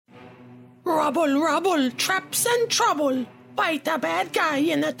Rubble, rubble, traps and trouble. Fight a bad guy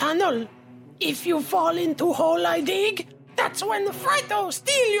in a tunnel. If you fall into hole I dig, that's when Frito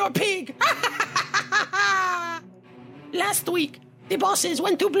steal your pig. Last week, the bosses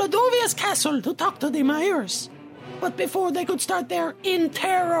went to Bloodovia's castle to talk to the mayors. But before they could start their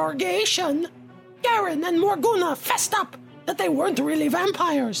interrogation, Garen and Morgana fessed up that they weren't really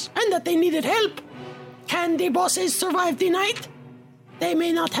vampires and that they needed help. Can the bosses survive the night? They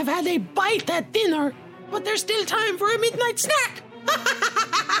may not have had a bite at dinner, but there's still time for a midnight snack.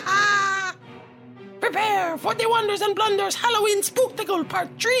 Prepare for the Wonders and Blunders Halloween Spooktacle Part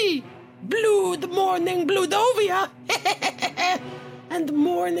 3. Blood Mourning Bloodovia. And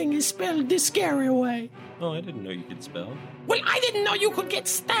mourning is spelled the scary way. Oh, I didn't know you could spell. Well, I didn't know you could get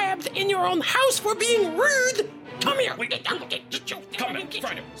stabbed in your own house for being rude. Come here. Come here,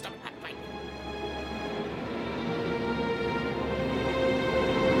 Friday. Stop.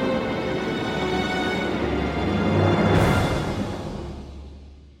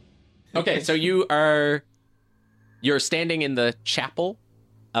 Okay, so you're standing in the chapel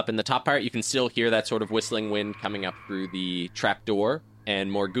up in the top part. You can still hear that sort of whistling wind coming up through the trapdoor,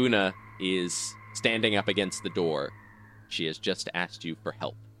 and Morgana is standing up against the door. She has just asked you for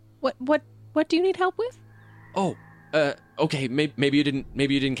help. What do you need help with? Oh, okay, maybe you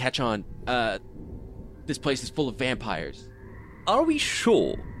didn't catch on. This place is full of vampires. Are we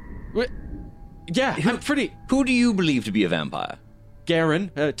sure? Yeah, I'm pretty... Who do you believe to be a vampire? Garen,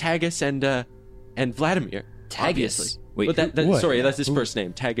 Tagus, and Vladimir. Tagus? Obviously. Wait, but sorry, that's his first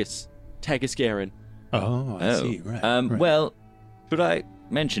name. Tagus Garen. Oh, I see. Right, right. Well, should I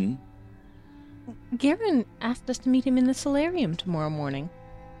mention? Garen asked us to meet him in the solarium tomorrow morning.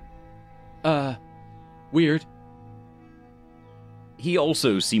 Weird. He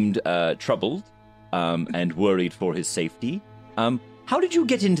also seemed troubled and worried for his safety. How did you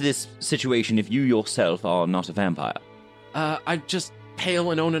get into this situation if you yourself are not a vampire? I'm just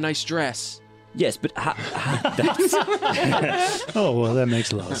pale and own a nice dress. Yes, but that's... Oh, well, that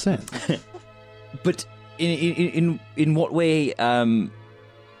makes a lot of sense. But in what way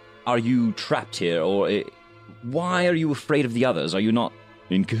are you trapped here, or why are you afraid of the others? Are you not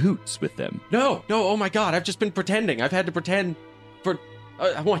in cahoots with them? No, oh my god, I've just been pretending. I've had to pretend for,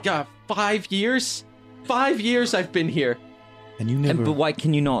 oh my god, 5 years? 5 years I've been here. And you never... But why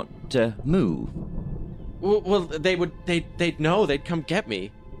can you not move? Well, they'd know. They'd come get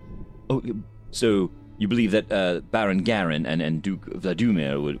me. Oh, so you believe that Baron Garen and Duke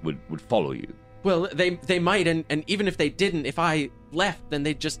Vladimir would follow you? Well, they might, and even if they didn't, if I left, then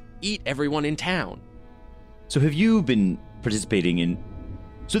they'd just eat everyone in town. So have you been participating in...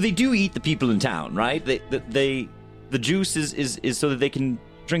 So they do eat the people in town, right? The juice is so that they can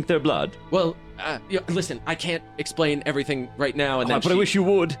drink their blood? Well, listen, I can't explain everything right now. And then but I wish you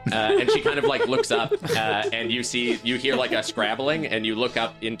would. And she kind of like looks up, and you hear like a scrabbling, and you look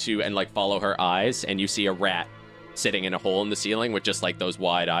up into and like follow her eyes, and you see a rat sitting in a hole in the ceiling with just like those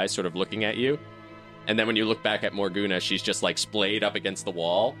wide eyes, sort of looking at you. And then when you look back at Morgana, she's just like splayed up against the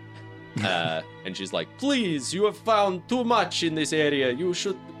wall, and she's like, "Please, you have found too much in this area. You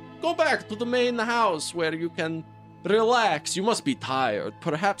should go back to the main house where you can relax. You must be tired.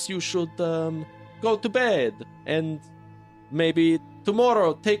 Perhaps you should go to bed, and maybe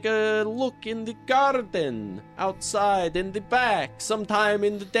tomorrow take a look in the garden outside in the back sometime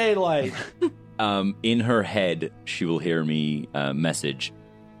in the daylight." In her head, she will hear me message,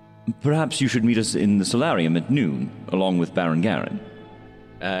 "Perhaps you should meet us in the solarium at noon, along with Baron Garen."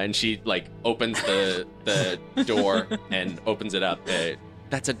 And she like opens the door and opens it up.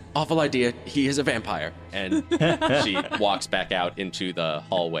 That's an awful idea. He is a vampire. And she walks back out into the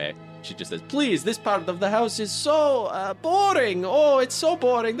hallway. She just says, "Please, this part of the house is so boring. Oh, it's so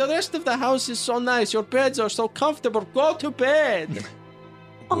boring. The rest of the house is so nice. Your beds are so comfortable. Go to bed."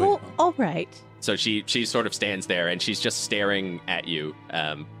 Oh, all right. So she sort of stands there, and she's just staring at you.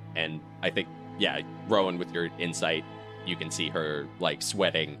 And I think, yeah, Rowan, with your insight, you can see her, like,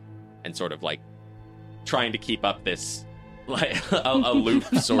 sweating and sort of, like, trying to keep up this... like aloof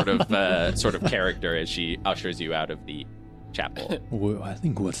sort of character as she ushers you out of the chapel. Well, I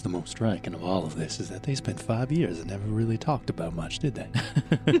think what's the most striking of all of this is that they spent 5 years and never really talked about much, did they?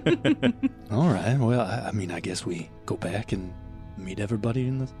 All right. Well, I mean, I guess we go back and meet everybody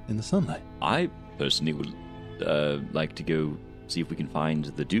in the sunlight. I personally would like to go see if we can find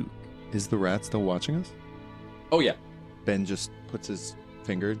the Duke. Is the rat still watching us? Oh yeah. Ben just puts his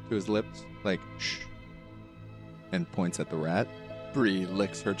finger to his lips, like shh, and points at the rat. Bree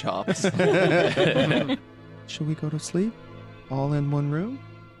licks her chops. Should we go to sleep? All in one room?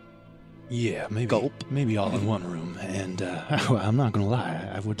 Yeah, maybe. Gulp. Maybe all in one room. And well, I'm not going to lie.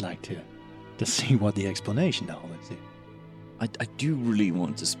 I would like to to see what the explanation to all this is. I do really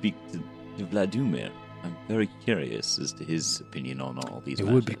want to speak to Vladimir. I'm very curious as to his opinion on all these It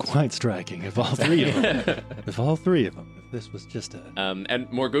matters. would be quite striking if all three of them, if this was just a... And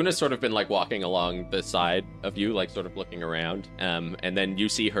Morguna's sort of been like walking along the side of you, like sort of looking around. And then you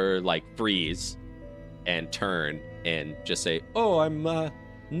see her like freeze and turn and just say, Oh, I'm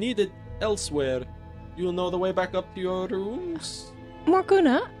needed elsewhere. You know the way back up to your rooms?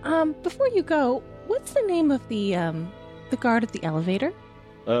 Morguna, before you go, what's the name of the guard at the elevator?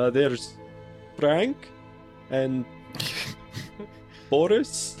 There's Frank and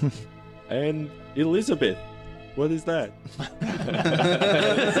Boris and Elizabeth. What is that?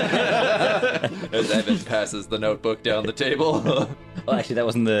 As Evan passes the notebook down the table. Well, actually, that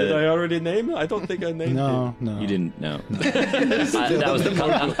wasn't Did I the... already name it? I don't think I named No. You didn't know. That was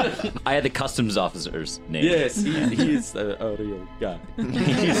the... I had the customs officer's it. name. Yes, he is a real guy.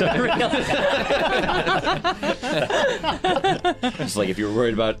 He's a real... Just like if you were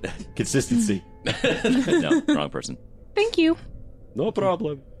worried about consistency. No, wrong person. Thank you. No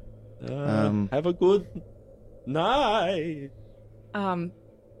problem. Have a good night.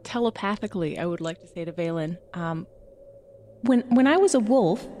 Telepathically, I would like to say to Valen, when I was a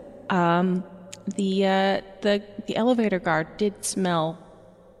wolf, the elevator guard did smell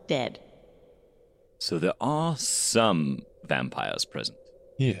dead. So there are some vampires present.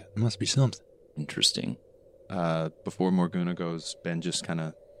 Yeah, there must be something. Interesting. Before Morguna goes, Ben just kind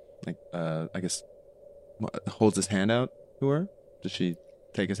of, like, I guess, holds his hand out to her. Does she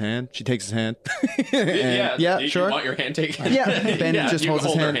take his hand? She takes his hand. you, sure. You want your hand taken? Yeah, Ben just you holds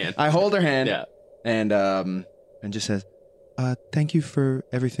his hold her hand. I hold her hand. Yeah. And just says, thank you for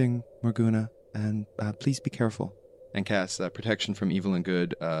everything, Morguna, and please be careful. And casts protection from evil and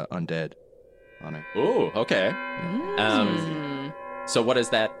good undead on her. Ooh, okay. So what does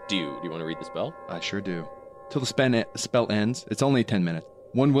that do? Do you want to read the spell? I sure do. Till the spell ends, it's only 10 minutes.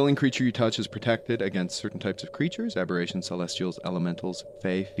 One willing creature you touch is protected against certain types of creatures, aberrations, celestials, elementals,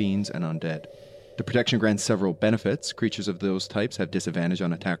 fae, fiends, and undead. The protection grants several benefits. Creatures of those types have disadvantage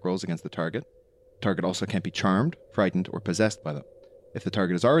on attack rolls against the target. The target also can't be charmed, frightened, or possessed by them. If the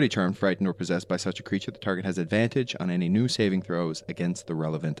target is already charmed, frightened, or possessed by such a creature, the target has advantage on any new saving throws against the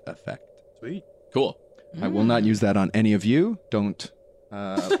relevant effect. Sweet. Cool. I will not use that on any of you. Don't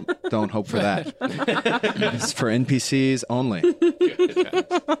hope for that. It's for NPCs only.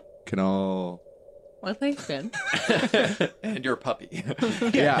 Can all... Well, thanks, Ben. And your puppy.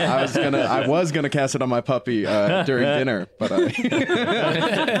 Yeah, I was gonna cast it on my puppy during dinner, but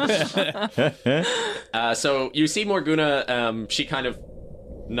So you see Morguna, she kind of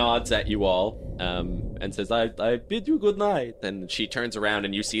nods at you all and says, I bid you good night. And she turns around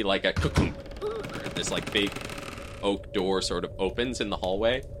and you see like a this like big oak door sort of opens in the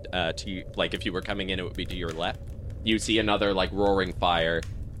hallway to like if you were coming in it would be to your left. You see another like roaring fire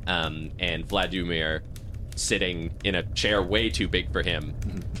and Vladimir sitting in a chair way too big for him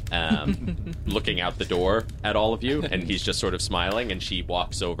looking out the door at all of you, and he's just sort of smiling, and she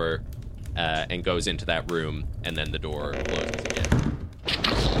walks over and goes into that room, and then the door closes again.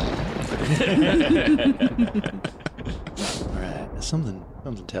 All right, something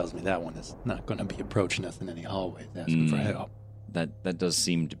tells me that one is not going to be approaching us in any hallways asking for help. That does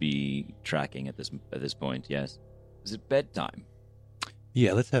seem to be tracking at this point. Yes. Is it bedtime?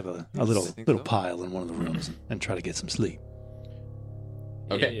 Yeah, let's have a little so. pile in one of the rooms and try to get some sleep.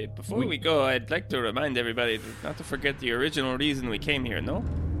 Okay. Before we go, I'd like to remind everybody not to forget the original reason we came here, no?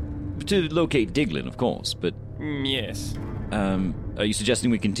 To locate Diglin, of course, but... Yes. Are you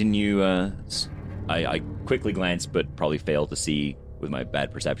suggesting we continue, I quickly glance, but probably fail to see, with my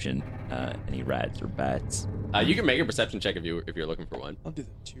bad perception, any rats or bats. You can make a perception check if you're looking for one. I'll do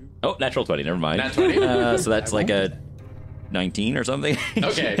that too. Oh, natural 20, never mind. Nat 20? So that's like a 19 or something?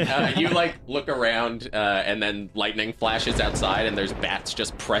 Okay, you like look around and then lightning flashes outside and there's bats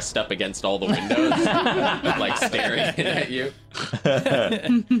just pressed up against all the windows like staring at you.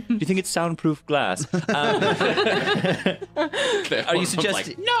 Do you think it's soundproof glass? Are you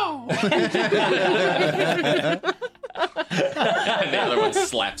suggesting... Like, no! And the other one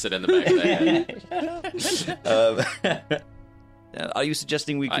slaps it in the back of the head. Are you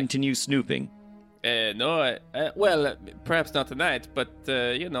suggesting we continue snooping? No, well, perhaps not tonight, but,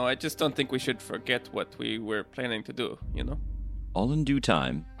 I just don't think we should forget what we were planning to do, All in due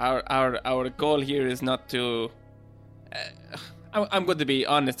time. Our goal here is not to... I'm going to be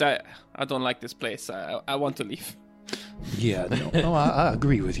honest, I don't like this place. I want to leave. Yeah, no, I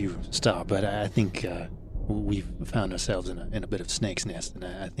agree with you, Star, but I think we've found ourselves in a bit of snake's nest, and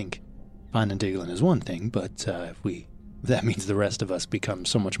I think finding Diglin is one thing, but if that means the rest of us become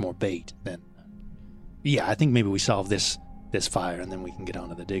so much more bait, then Yeah, I think maybe we solve this fire and then we can get on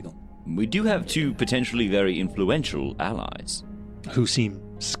to the diggle. We do have two potentially very influential allies. Who seem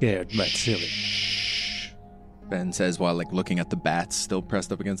scared but silly. Ben says while looking at the bats still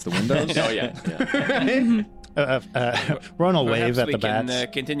pressed up against the windows. Oh yeah. Ron will wave Perhaps at we the can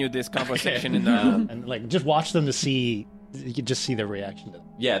bats continue this conversation in the and just watch them to see. You can just see their reaction to them.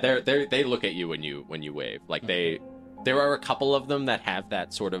 Yeah, they look at you when you wave. Like there are a couple of them that have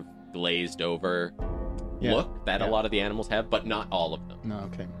that sort of glazed over look that a lot of the animals have, but not all of them. No,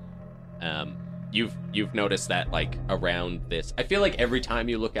 okay. You've noticed that around this. I feel like every time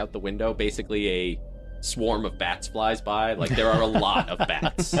you look out the window, basically a swarm of bats flies by. There are a lot of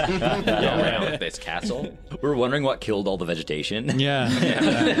bats around this castle. We're wondering what killed all the vegetation. Yeah.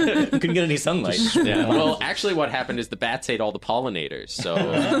 Couldn't get any sunlight. Yeah. Well, actually, what happened is the bats ate all the pollinators. So,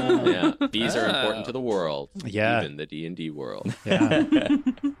 bees are important to the world. Yeah. Even the D&D world. Yeah.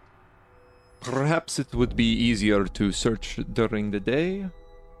 Perhaps it would be easier to search during the day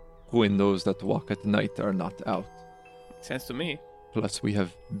when those that walk at night are not out. Sense to me. Plus, we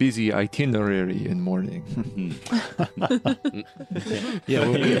have busy itinerary in morning. Yeah.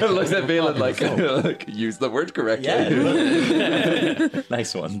 Looks at Valen use the word correctly. Yeah.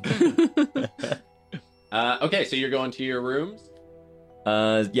 Nice one. Okay, so you're going to your rooms?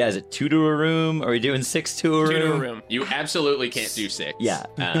 Is it 2 to a room? Are we doing 6 to a room? 2 to a room. You absolutely can't do 6. Yeah.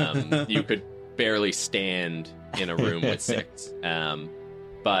 You could barely stand in a room with 6.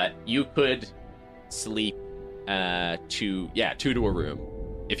 But you could sleep 2 to a room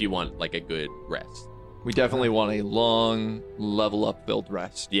if you want a good rest. We definitely want a long level up build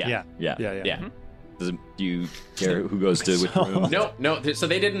rest. Yeah. Yeah. Yeah. Do you care who goes to which room? No. So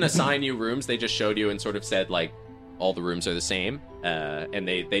they didn't assign you rooms. They just showed you and sort of said all the rooms are the same, and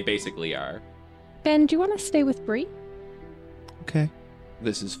they basically are. Ben, do you want to stay with Bree? Okay.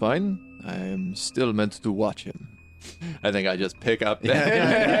 This is fine. I am still meant to watch him. I think I just pick up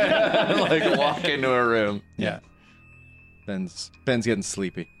Ben, walk into a room. Yeah. Ben's getting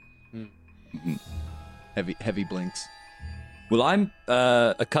sleepy. Heavy blinks. Well, I'm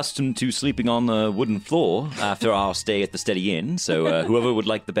accustomed to sleeping on the wooden floor after our stay at the Steady Inn, so whoever would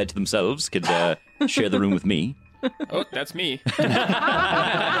like the bed to themselves could share the room with me. Oh, that's me. All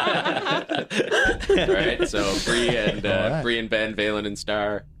right, so Bree and Ben, Valen and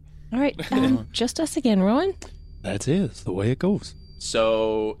Star. All right, just us again, Rowan. That's it. It's the way it goes.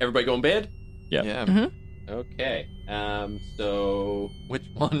 So everybody go in bed? Yeah. Yeah. Okay. So Which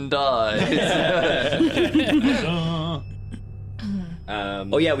one dies?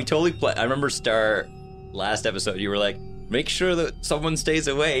 Oh yeah, we totally play. I remember Star last episode. You were like, make sure that someone stays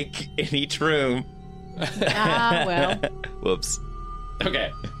awake in each room. Well. Whoops.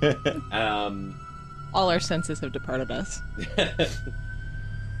 okay. All our senses have departed us.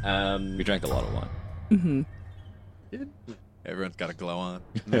 We drank a lot of wine. Mm-hmm. Everyone's got a glow on.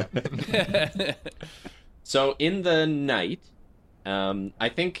 So in the night,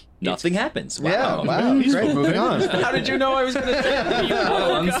 I think Nothing happens. Wow. Yeah, wow. Great, moving on. How did you know I was going to say you?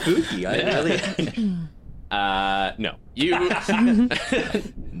 Oh, I'm spooky. I really. No. You.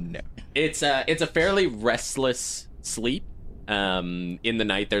 No. It's a fairly restless sleep. In the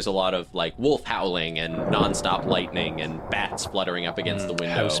night, there's a lot of wolf howling and nonstop lightning and bats fluttering up against the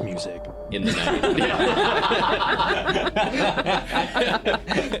window. House music. In the night.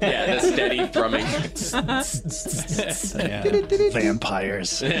 Yeah, the steady thrumming.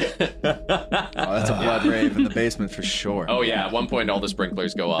 Vampires. Oh, that's a blood rave in the basement for sure. Oh yeah, at one point all the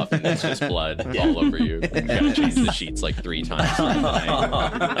sprinklers go off and it's just blood all over you. You gotta change the sheets 3 times.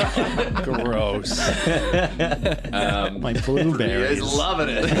 Gross. My He's blueberries. loving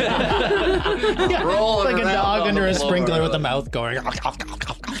it. Like a dog under a sprinkler with a mouth going.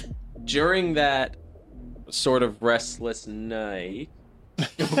 During that sort of restless night,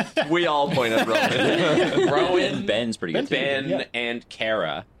 We all point at Rowan. Rowan, Ben's pretty good. Ben, and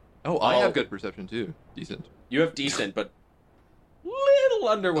Kara. Oh, I have good perception too. Decent. You have decent, but little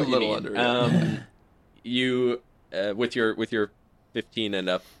under what A you little need. under, You, with your 15 and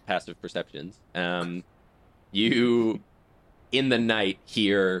up passive perceptions, you in the night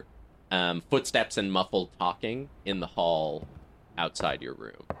hear footsteps and muffled talking in the hall outside your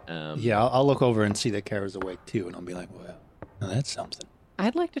room. Yeah, I'll look over and see that Kara's awake too, and I'll be like, well, now that's something.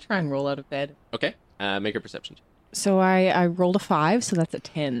 I'd like to try and roll out of bed. Okay, make a perception check. So I rolled a 5, so that's a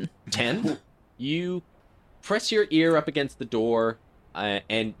 10. 10. You press your ear up against the door,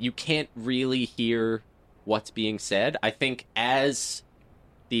 and you can't really hear what's being said. I think as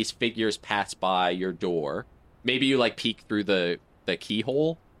these figures pass by your door, maybe you peek through the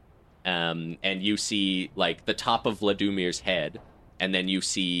keyhole, and you see the top of Vladimir's head, and then you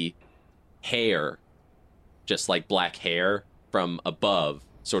see hair just like black hair from above,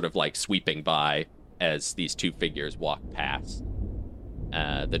 sort of like sweeping by as these two figures walk past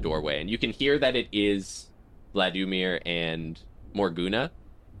the doorway. And you can hear that it is Vladimir and Morguna,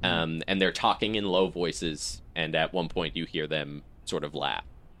 and they're talking in low voices, and at one point you hear them sort of laugh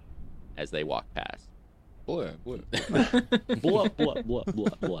as they walk past. Blah, blah. Blah, blah, blah,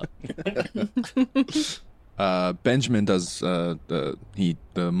 blah, blah. Benjamin does the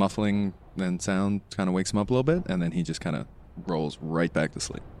muffling and sound kind of wakes him up a little bit, and then he just kind of rolls right back to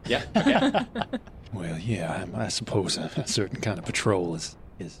sleep. Yeah. Okay. Well, yeah, I suppose a certain kind of patrol is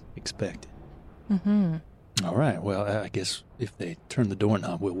expected. Mm-hmm. All right, well, I guess if they turn the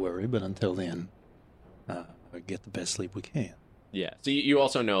doorknob, we'll worry, but until then, get the best sleep we can. Yeah. So you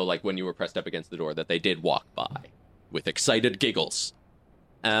also know, like, when you were pressed up against the door, that they did walk by with excited giggles.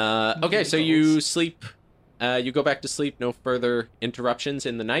 Okay, so you sleep. You go back to sleep. No further interruptions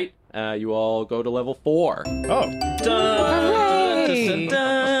in the night. You all go to level 4. Oh.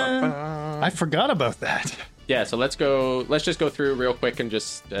 I forgot about that. Yeah, so let's just go through real quick and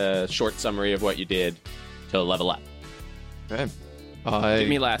just short summary of what you did to level up. Okay. Give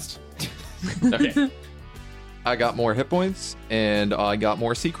me last. Okay. I got more hit points, and I got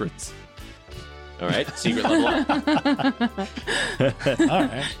more secrets. All right. Secret level up. All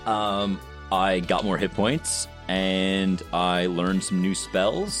right. I got more hit points, and I learned some new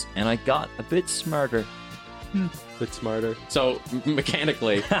spells, and I got a bit smarter. Bit smarter. So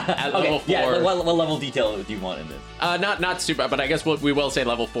mechanically, at level 4. Yeah, what level of detail do you want in this? Not super, but I guess what we will say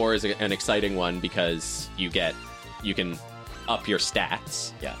level 4 is an exciting one because you can up your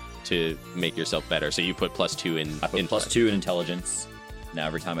stats. Yeah. To make yourself better. So you put +2 in. I put +2 in intelligence. Now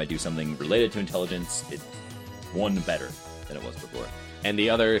every time I do something related to intelligence, it's 1 better than it was before. And the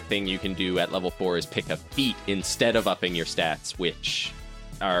other thing you can do at level 4 is pick a feat instead of upping your stats, which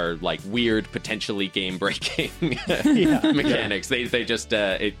are like weird, potentially game-breaking mechanics. They just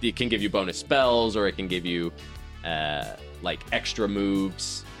it can give you bonus spells, or it can give you like extra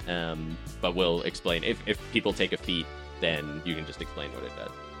moves. But we'll explain if people take a feat, then you can just explain what it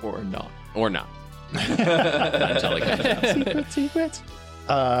does. Or not. Or not. Until it comes out. Secrets.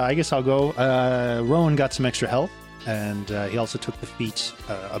 I guess I'll go. Rowan got some extra health, and he also took the feat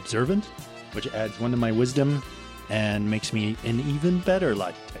Observant, which adds 1 to my wisdom and makes me an even better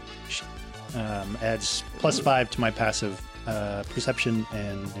lie detector. Adds +5 to my passive perception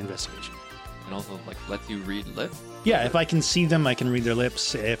and investigation. And also, like, lets you read lips. Yeah, if I can see them, I can read their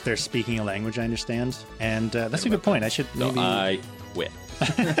lips. If they're speaking a language I understand. And that's a good point. I should maybe... So I quit.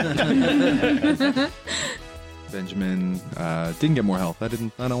 Benjamin didn't get more health. I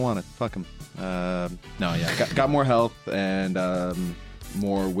don't want it. Fuck him. Got more health and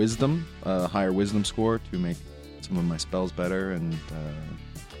more wisdom, higher wisdom score to make some of my spells better and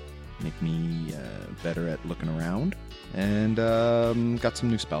make me better at looking around. And got some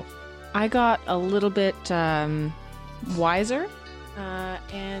new spells. I got a little bit wiser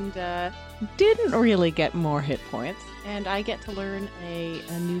and didn't really get more hit points. And I get to learn a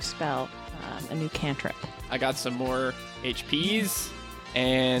new spell, a new cantrip. I got some more HPs,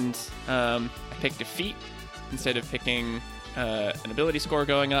 and I picked a feat instead of picking an ability score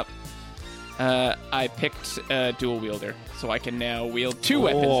going up. I picked a dual wielder, so I can now wield 2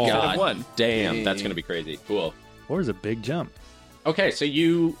 weapons instead of 1. Damn, that's gonna be crazy. Cool. 4 is a big jump. Okay, so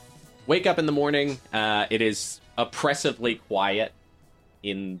you wake up in the morning. It is oppressively quiet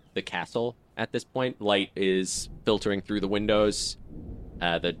in the castle at this point. Light is filtering through the windows,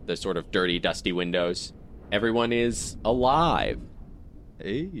 the sort of dirty, dusty windows. Everyone is alive.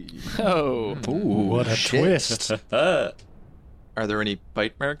 Hey. Oh. Ooh, what a twist. Are there any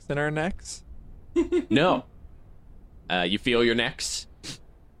bite marks in our necks? No. You feel your necks?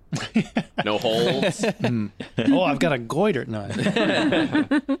 No holes? Oh, I've got a goiter. No.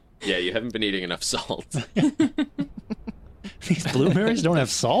 Yeah, you haven't been eating enough salt. These blueberries don't have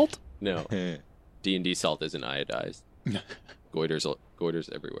salt? No. D&D salt isn't iodized. Goiters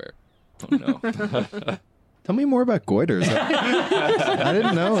everywhere. Oh, no. Tell me more about goiters. I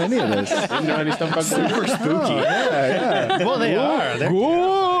didn't know any of this. Didn't know any stuff about Super spooky. Yeah. Well, they are. They're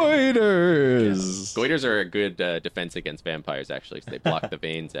Goiters. Goiters are a good defense against vampires, actually, because they block the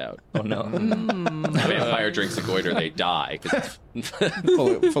veins out. Oh, no. A vampire drinks a goiter, they die. 'Cause it's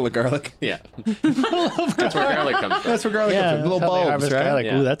Full of garlic. yeah. That's where garlic comes from. That's where garlic comes from. Little that's how they bulbs, harvest right? garlic.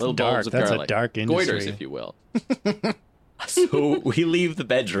 Yeah, Ooh, that's little dark. bulbs of That's garlic. a dark industry. Goiters, if you will. So we leave the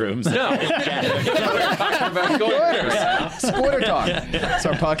bedrooms. No. We're talking about goiters. It's Goiter Talk. It's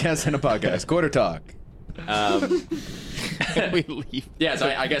our podcast and a podcast. Goiter Talk. We leave. Yeah, so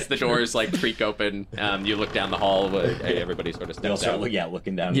I guess the doors like creak open. You look down the hall. Everybody sort of They all steps start out.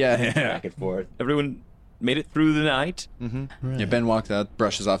 looking down Yeah. back and forth. Everyone made it through the night. Mm-hmm. Right. Yeah, Ben walked out,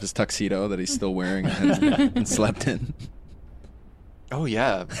 brushes off his tuxedo that he's still wearing, and slept in. Oh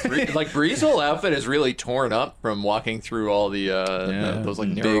yeah, like Bree's whole outfit is really torn up from walking through all the those like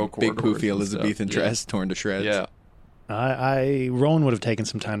narrow big corridors poofy and Elizabethan stuff. dress torn to shreds. Yeah. Rowan would have taken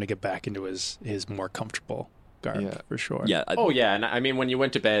some time to get back into his more comfortable garb for sure. Yeah. Oh yeah, and I mean, when you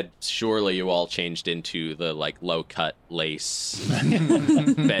went to bed, surely you all changed into the like low-cut lace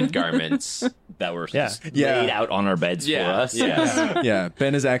bed garments that were Yeah. laid out on our beds for us. Yeah. Yeah,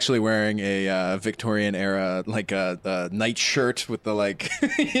 Ben is actually wearing a Victorian era like a night shirt with the like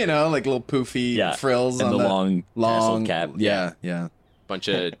like little poofy frills and on the long tassel cap. Yeah. Bunch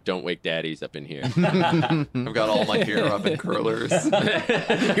of don't wake daddies up in here. I've got all my hair up in curlers.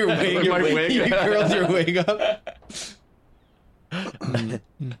 Your wig, you curled your wig up. I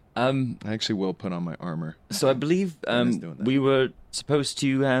actually will put on my armor. So I believe is doing that. we were supposed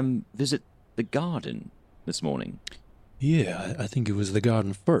to visit the garden this morning. Yeah, I think it was the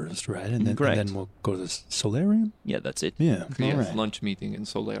garden first, right? And then we'll go to the solarium? Yeah, that's it. Yeah, Yes, all right. lunch meeting in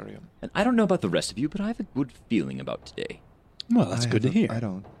Solarium. And I don't know about the rest of you, but I have a good feeling about today. Well, that's good to hear.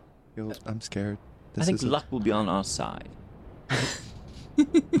 I'm scared. I think luck will be on our side.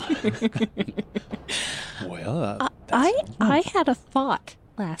 Well, I had a thought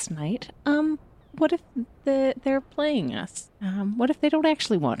last night. What if they're playing us? What if they don't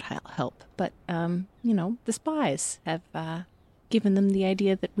actually want help, but the spies have given them the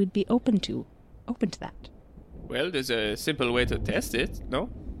idea that we'd be open to that. Well, there's a simple way to test it, no?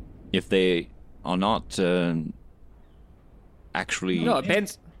 If they are not actually... No,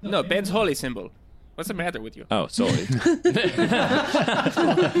 Ben's holy symbol. What's the matter with you? Oh, sorry.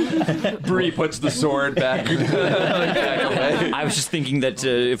 Bree puts the sword back. I was just thinking that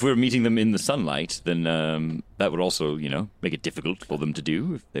if we're meeting them in the sunlight, then that would also, make it difficult for them to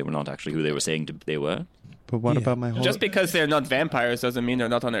do if they were not actually who they were saying they were. But what about my holy... Just because they're not vampires doesn't mean they're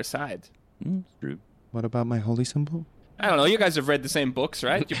not on their side. True. What about my holy symbol? I don't know, you guys have read the same books,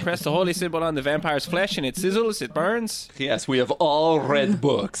 right? You press the holy symbol on the vampire's flesh and it sizzles, it burns. Yes, we have all read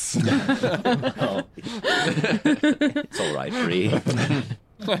books. It's all right, Bree.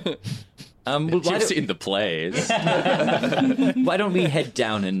 You've seen the plays. Why don't we head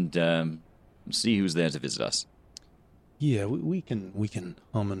down and see who's there to visit us? yeah, we can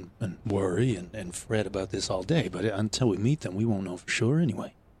hum and worry and fret about this all day, but until we meet them, we won't know for sure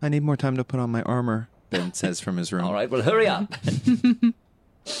anyway. I need more time to put on my armor, Ben says from his room. All right, well, hurry up.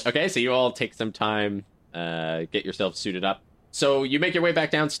 Okay, so you all take some time, get yourselves suited up. So you make your way back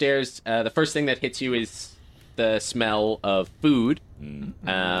downstairs. The first thing that hits you is the smell of food.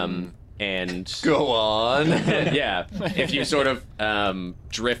 And Go on. yeah, if you sort of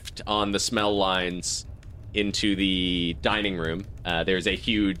drift on the smell lines into the dining room, there's a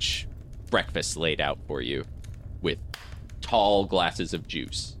huge breakfast laid out for you with tall glasses of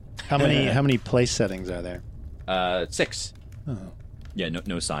juice. How many place settings are there? 6. Oh. Yeah,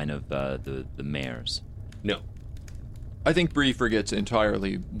 no sign of the mares. No. I think Bree forgets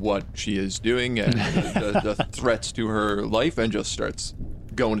entirely what she is doing and the threats to her life and just starts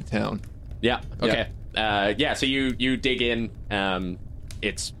going to town. Yeah. Okay. So you dig in.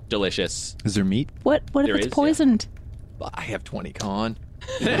 It's delicious. Is there meat? What if There it's is, yeah. poisoned? I have 20 con.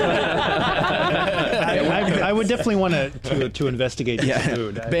 I would definitely want to investigate the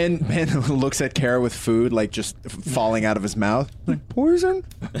food. Ben looks at Kara with food like just falling out of his mouth. Like, poison?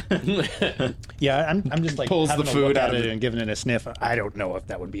 Yeah, I'm just like Pulls having the a food look out at of it it. and giving it a sniff. I don't know if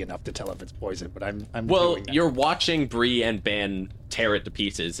that would be enough to tell if it's poison, but I'm Well, doing that. you're watching Bree and Ben tear it to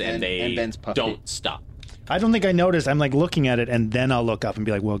pieces, and they and Ben's puppy. don't stop. I don't think I noticed. I'm like looking at it, and then I'll look up and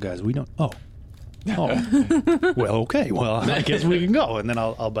be like, "Well, guys, we don't." Oh, well, okay. Well, I guess we can go, and then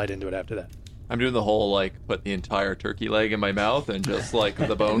I'll bite into it after that. I'm doing the whole, put the entire turkey leg in my mouth and just,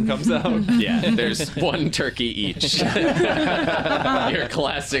 the bone comes out. Yeah, there's one turkey each. Your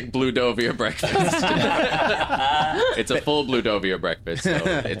classic Bludovia breakfast. It's a full Bludovia breakfast, so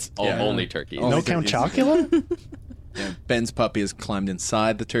it's only turkey. Only No Count turkeys. Chocula? Yeah, Ben's puppy has climbed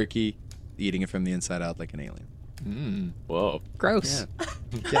inside the turkey, eating it from the inside out like an alien. Whoa. Gross.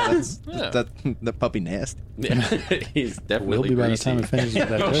 Yeah, that puppy nasty. Yeah, he's Will definitely be by the greasy. time it finishes with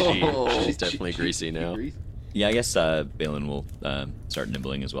that turkey. She's definitely greasy now. Yeah, I guess Balin will start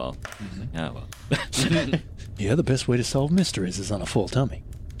nibbling as well. Ah, well. Yeah, the best way to solve mysteries is on a full tummy.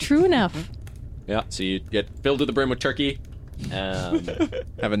 True enough. Yeah, so you get filled to the brim with turkey. Have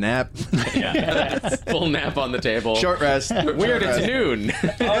a nap. Full nap on the table. Short rest. Weird, Short it's rest. noon.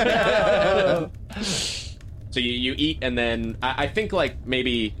 So you eat, and then I think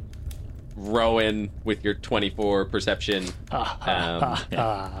maybe Rowan with your 24 perception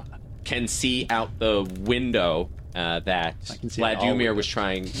can see out the window that can see all Vladimir was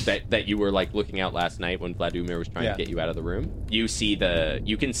trying, that you were like looking out last night when Vladimir was trying to get you out of the room. You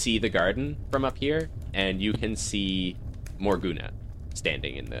can see the garden from up here, and you can see Morguna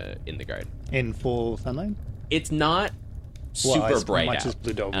standing in the garden. In full sunlight? It's not super bright much out. as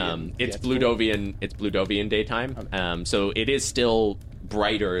Bloodovian It's gets. Bloodovian daytime. Okay. So it is still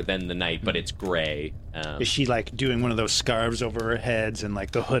brighter than the night, but it's gray. Is she like doing one of those scarves over her heads and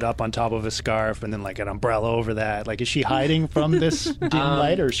like the hood up on top of a scarf and then like an umbrella over that? Like, is she hiding from this dim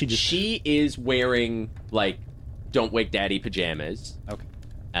light, or is she just? She is wearing like "Don't Wake Daddy" pajamas. Okay.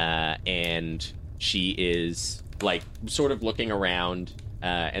 And she is like sort of looking around,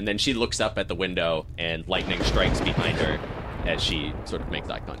 and then she looks up at the window, and lightning strikes behind her as she sort of makes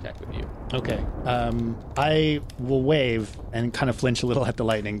eye contact with you. Okay. I will wave and kind of flinch a little at the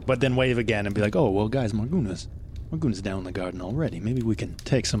lightning, but then wave again and be like, "Oh, well, guys, Morguna's down in the garden already. Maybe we can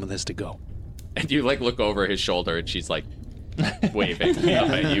take some of this to go." And you like look over his shoulder, and she's like waving up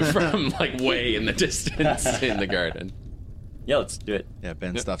at you from like way in the distance in the garden. Yeah, let's do it. Yeah,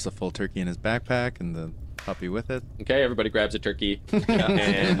 Ben stuffs a full turkey in his backpack and the puppy with it. Okay, everybody grabs a turkey.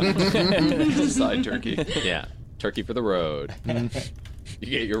 And Side turkey. yeah, turkey for the road. You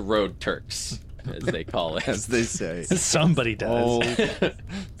get your road Turks, as they call it. As they say. Somebody does.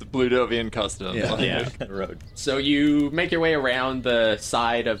 The Bloodovian custom. Yeah. Road. So you make your way around the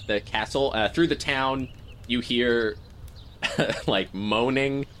side of the castle. Through the town, you hear like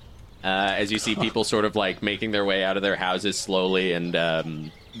moaning as you see people sort of like making their way out of their houses slowly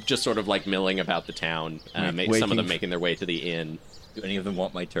and just sort of like milling about the town. Some of them making their way to the inn. Do any of them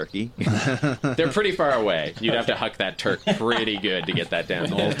want my turkey? They're pretty far away. You'd have to huck that Turk pretty good to get that down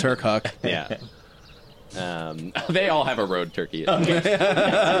there. Old Turk huck. Yeah. They all have a road turkey. Why are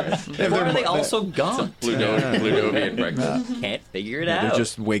they also gone? Bloodovian breakfast. Can't figure it They're out.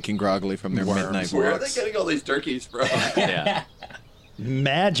 just waking groggily from their midnight Where are they walks. getting all these turkeys from? Yeah.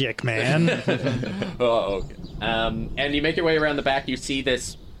 Magic, man. Oh, okay. And you make your way around the back. You see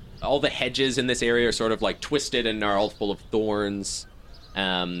this. All the hedges in this area are sort of like twisted and gnarled, full of thorns.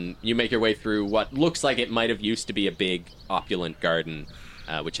 You make your way through what looks like it might have used to be a big, opulent garden,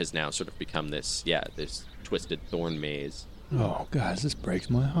 which has now sort of become this twisted thorn maze. Oh, guys, this breaks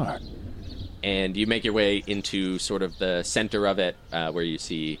my heart. And you make your way into sort of the center of it, where you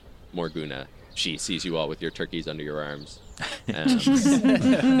see Morguna. She sees you all with your turkeys under your arms. And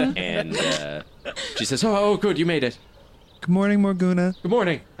she says, oh, good, you made it. Good morning, Morguna. Good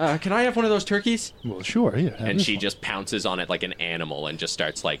morning. Can I have one of those turkeys? Well, sure. Yeah. And she just pounces on it like an animal and just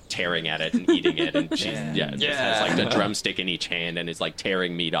starts like tearing at it and eating it. And she just has like the drumstick in each hand and is like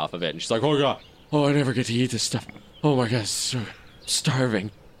tearing meat off of it. And she's like, oh god, oh I never get to eat this stuff. Oh my god, so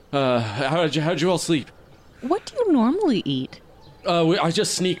starving. How'd you all sleep? What do you normally eat? I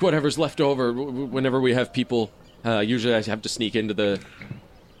just sneak whatever's left over whenever we have people. Usually I have to sneak into the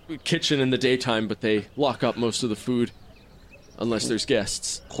kitchen in the daytime, but they lock up most of the food. Unless there's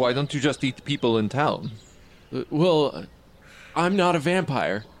guests. Why don't you just eat people in town? Well, I'm not a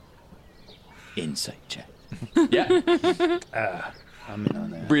vampire. Insight check. Yeah. I'm in on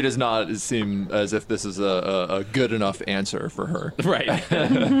that. Bree does not seem as if this is a good enough answer for her. Right.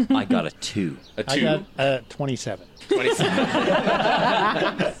 I got a 2. A I 2. got 27. 27.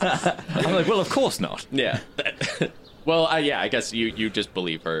 I'm like, well, of course not. Yeah. Well, yeah, I guess you just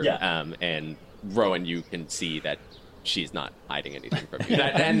believe her. Yeah. And Rowan, you can see that she's not hiding anything from you.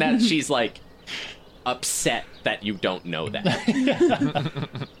 And that she's like upset that you don't know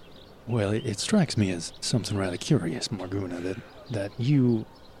that. Well, it strikes me as something rather curious, Morguna, that you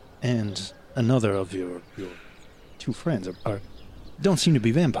and another of your two friends don't seem to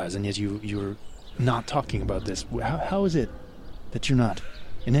be vampires, and yet you're not talking about this. How is it that you're not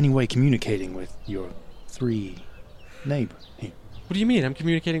in any way communicating with your 3 neighbors here? What do you mean? I'm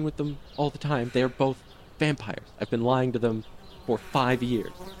communicating with them all the time. They're both vampires. I've been lying to them for 5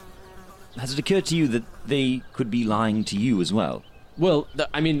 years. Has it occurred to you that they could be lying to you as well? Well,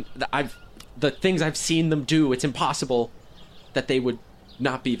 the things I've seen them do, it's impossible that they would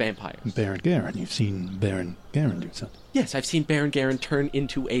not be vampires. Baron Garen, you've seen Baron Garen do something. Yes, I've seen Baron Garen turn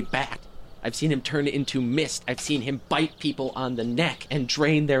into a bat. I've seen him turn into mist. I've seen him bite people on the neck and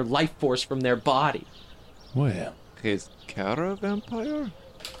drain their life force from their body. Well, Is Kara a vampire?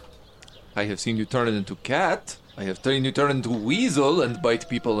 I have seen you turn it into cat. I have seen you turn into weasel and bite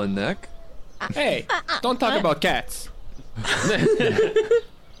people in the neck. Hey, don't talk about cats.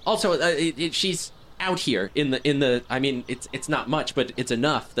 Also, she's out here in the. I mean, it's not much, but it's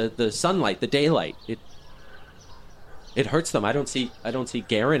enough. The sunlight, the daylight, it hurts them. I don't see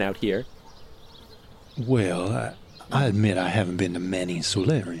Garen out here. well, I admit I haven't been to many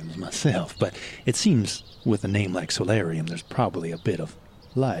solariums myself, but it seems with a name like solarium, there's probably a bit of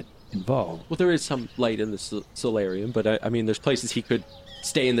light involved. Well, there is some light in the solarium, but I mean, there's places he could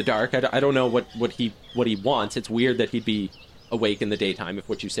stay in the dark. I don't know what he wants. It's weird that he'd be awake in the daytime if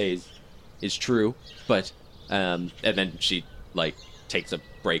what you say is true. But and then she like takes a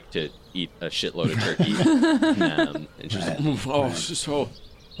break to eat a shitload of turkey. And she's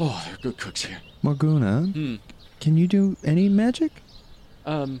they're good cooks here. Morguna, can you do any magic?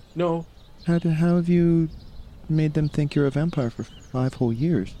 No. How have you made them think you're a vampire for 5 whole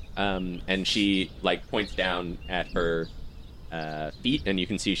years? And she like points down at her feet, and you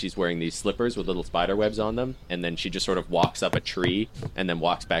can see she's wearing these slippers with little spider webs on them. And then she just sort of walks up a tree and then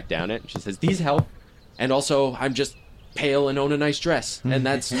walks back down it. And she says, "These help. And also, I'm just pale and own a nice dress, and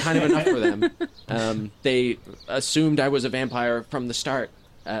that's kind of enough for them. They assumed I was a vampire from the start.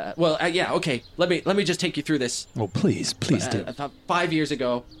 Yeah, okay. Let me just take you through this. Oh, please do. About 5 years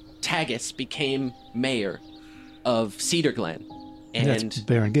ago, Tagus became mayor of Cedar Glen, and That's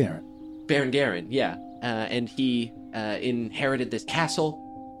Baron Garen. Baron Garen, yeah. And he inherited this castle,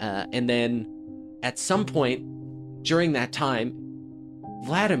 and then at some point during that time,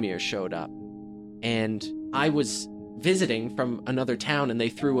 Vladimir showed up, and I was visiting from another town, and they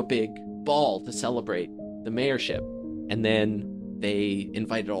threw a big ball to celebrate the mayorship. And then they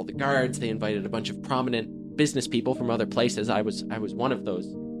invited all the guards. They invited a bunch of prominent business people from other places. I was one of those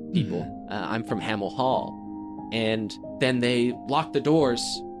people. I'm from Hamel Hall. And then they locked the doors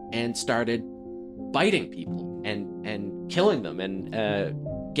and started biting people and killing them. And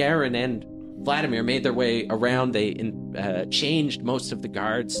Garen and Vladimir made their way around. They changed most of the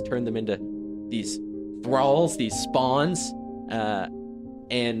guards, turned them into these thralls, these spawns,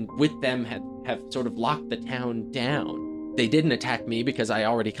 and with them have sort of locked the town down. They didn't attack me because I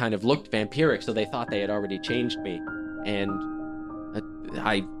already kind of looked vampiric, so they thought they had already changed me. And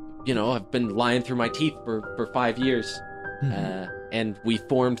I've been lying through my teeth for 5 years. And we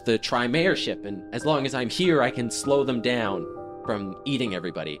formed the Tri-Mayorship, and as long as I'm here, I can slow them down from eating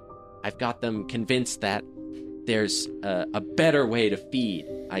everybody. I've got them convinced that there's a better way to feed.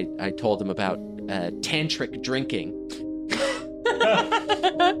 I told them about tantric drinking.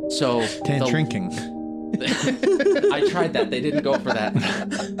 So Tantrinking. I tried that. They didn't go for that.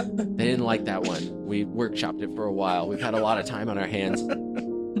 They didn't like that one. We workshopped it for a while. We've had a lot of time on our hands.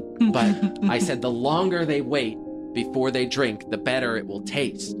 But I said the longer they wait before they drink, the better it will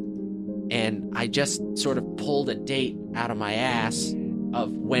taste. And I just sort of pulled a date out of my ass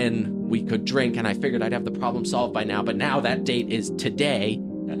of when we could drink, and I figured I'd have the problem solved by now. But now that date is today.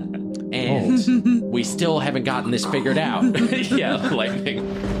 And we still haven't gotten this figured out. Yeah,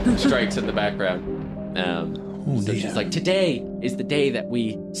 lightning strikes in the background. So she's like, today is the day that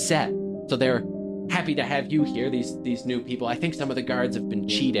we set. So they're happy to have you here, these new people. I think some of the guards have been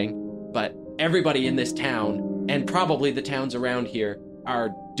cheating, but everybody in this town, and probably the towns around here,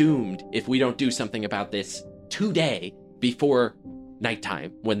 are doomed if we don't do something about this today before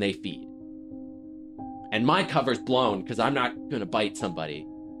nighttime when they feed. And my cover's blown because I'm not going to bite somebody.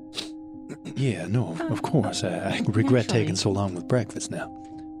 Yeah, no, of course. I regret taking so long with breakfast now.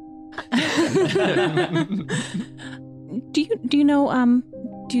 Do you know,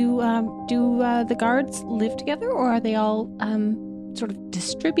 do the guards live together, or are they all sort of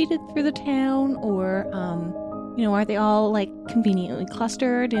distributed through the town, or are they all like conveniently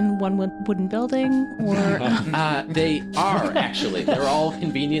clustered in one wooden building, or they are actually. They're all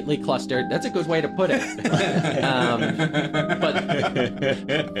conveniently clustered. That's a good way to put it. But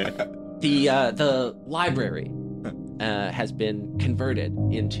the library has been converted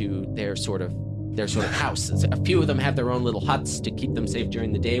into their sort of house. A few of them have their own little huts to keep them safe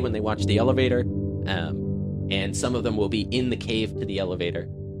during the day when they watch the elevator, and some of them will be in the cave to the elevator.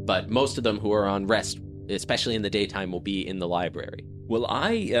 But most of them who are on rest, especially in the daytime, will be in the library. Well,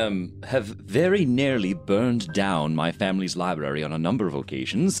 I have very nearly burned down my family's library on a number of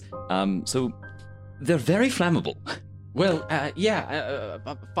occasions, so they're very flammable. Well,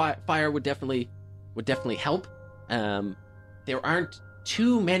 fire would definitely help. There aren't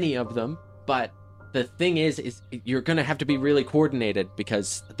too many of them, but the thing is you're going to have to be really coordinated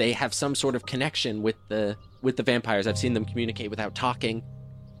because they have some sort of connection with the vampires. I've seen them communicate without talking.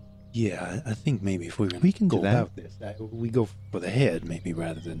 Yeah, I think maybe if we can go about this, we go for the head maybe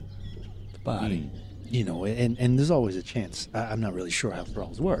rather than the body. And there's always a chance. I'm not really sure how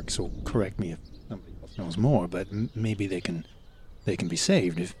thralls work, so correct me if somebody else knows more. But maybe they can be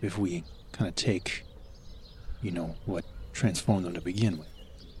saved if we kind of take, what transformed them to begin with.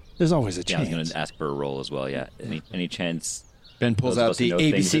 There's always a chance. I was going to ask for a roll as well. Yeah, any chance Ben pulls Those of out us who the know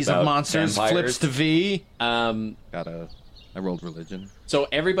things ABCs of about monsters, vampires. flips to V. I rolled religion. So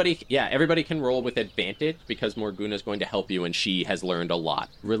everybody can roll with advantage because Morguna's going to help you, and she has learned a lot.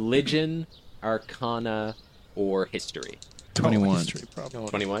 Religion, Arcana, or History. 21.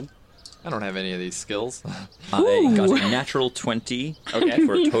 21. I don't have any of these skills. I got a natural 20. Okay.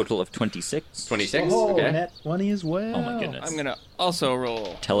 For a total of 26. 26. Oh, Okay. net 20 as well. Oh my goodness. I'm gonna also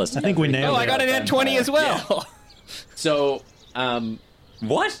roll. Tell us. I think we nailed Oh, it. I got a net 20 as well. So,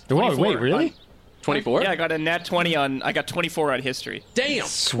 What? Whoa, wait, really? 24. Yeah, I got a nat 20 on. I got 24 on history. Damn.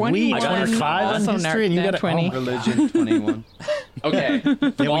 Sweet. 21. 25 on Also history, and you nat got 20. Religion, 21. Okay.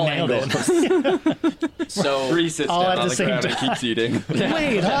 Yeah, we All nailed angles. it. So Bree sits All down at on the the same ground and time. keeps eating.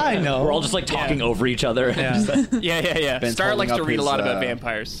 Wait, I know. We're all just like talking over each other. Yeah. Yeah. Ben's Star likes to holding read a up lot his, about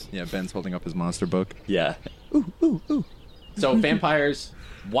vampires. Yeah, Ben's holding up his monster book. Yeah. So vampires,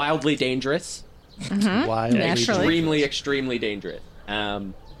 wildly dangerous, Wildly Naturally. extremely dangerous.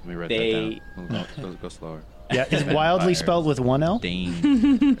 Let me write They- that down. We'll go slower. Yeah, is wildly spelled with one L?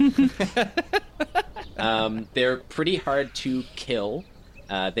 Dane. They're pretty hard to kill.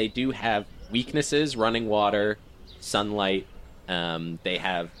 They do have weaknesses: running water, sunlight. They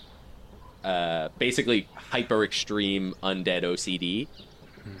have basically hyper extreme undead OCD.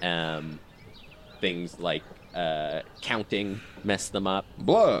 Things like counting mess them up.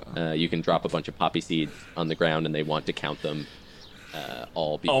 Blah. You can drop a bunch of poppy seeds on the ground, and they want to count them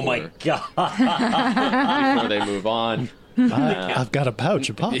all before, Oh my god. before they move on. I've got a pouch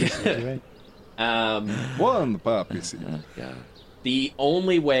of poppies. Right? One poppy seed. Yeah. The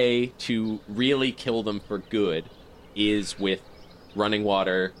only way to really kill them for good is with running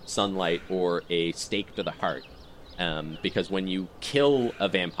water, sunlight, or a stake to the heart. Because when you kill a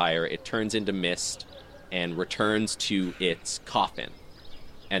vampire, it turns into mist and returns to its coffin.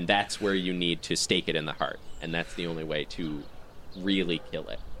 And that's where you need to stake it in the heart. And that's the only way to really kill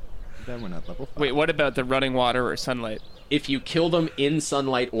it. Then we're not level 5. Wait, what about the running water or sunlight? If you kill them in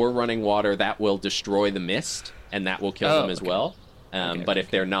sunlight or running water, that will destroy the mist, and that will kill them as well. But if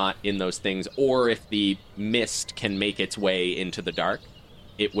they're not in those things, or if the mist can make its way into the dark,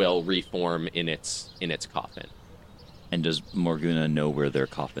 it will reform in its coffin. And does Morguna know where their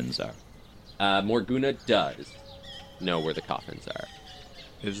coffins are? Morguna does know where the coffins are.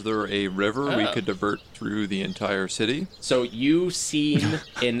 Is there a river we could divert through the entire city? So you've seen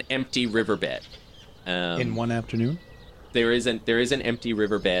an empty riverbed. In one afternoon? There is an empty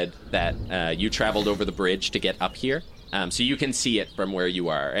riverbed that you traveled over the bridge to get up here. So you can see it from where you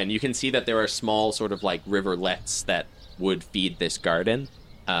are. And you can see that there are small sort of like riverlets that would feed this garden,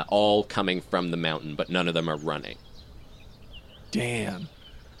 all coming from the mountain, but none of them are running. Damn.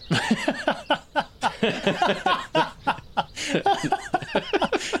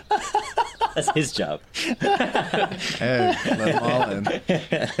 That's his job. Hey, let them all in.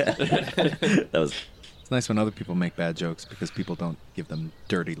 That was. It's nice when other people make bad jokes because people don't give them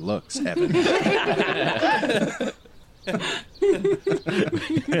dirty looks, Evan.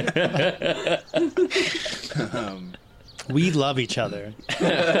 We love each other.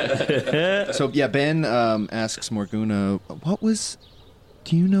 So, yeah, Ben asks Morguna,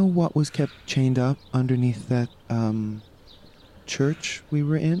 do you know what was kept chained up underneath that church we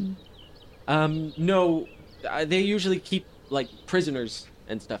were in? No, they usually keep like prisoners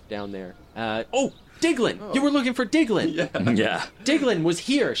and stuff down there. Diglin! Oh. You were looking for Diglin. Yeah. Diglin was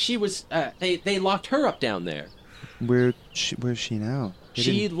here. She was. They locked her up down there. Where's she now?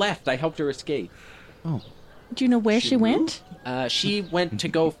 She left. I helped her escape. Oh. Do you know where she went? She went to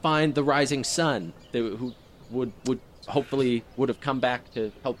go find the rising sun, who would hopefully would have come back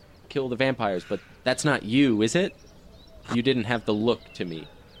to help kill the vampires. But that's not you, is it? You didn't have the look to me.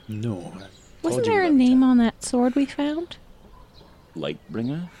 No. Wasn't there a name on that sword we found?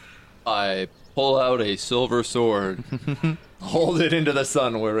 Lightbringer? I pull out a silver sword, hold it into the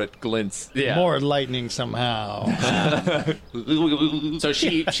sun where it glints. Yeah. More lightning somehow. So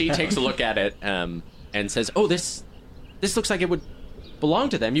she takes a look at it and says, "Oh, this looks like it would belong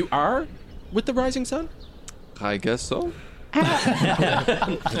to them. You are with the rising sun?" I guess so.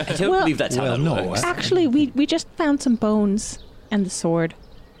 I don't believe that's how that works. Actually, we just found some bones and the sword.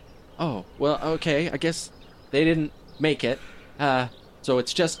 Oh, well, okay. I guess they didn't make it. So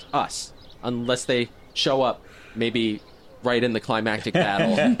it's just us. Unless they show up, maybe right in the climactic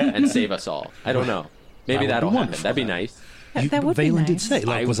battle and save us all. I don't know. Maybe that'll happen. That'd be nice. That would be Valen nice. did say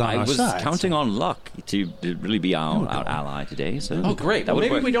luck was on I our was side. counting on luck to really be our ally today. So Oh, great. That Well, would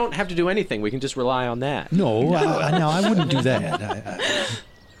maybe work. we don't have to do anything. We can just rely on that. No, I wouldn't do that.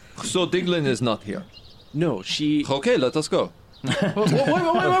 So Diglin is not here. No, she... Okay, let us go. Wait.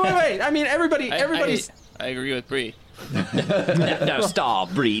 I mean, everybody's... I agree with Bree. Now, Star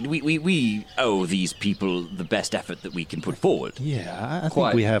Breed, we owe these people the best effort that we can put forward. Yeah, I think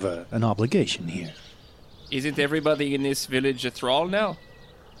Quite. we have an obligation here. Isn't everybody in this village a thrall now?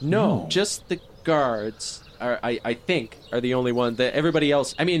 No, just the guards are, I think, are the only one. Everybody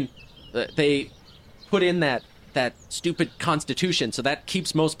else, I mean, they put in that stupid constitution, so that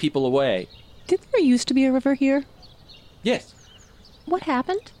keeps most people away. Did there used to be a river here? Yes, What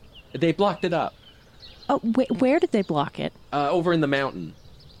happened? they blocked it up Oh, where did they block it? over in the mountain.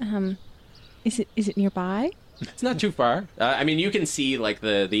 Is it nearby? It's not too far. I mean, you can see like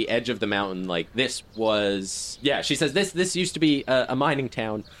the edge of the mountain. Like this was, yeah. She says this used to be a mining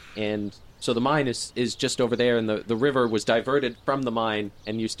town, and so the mine is just over there, and the river was diverted from the mine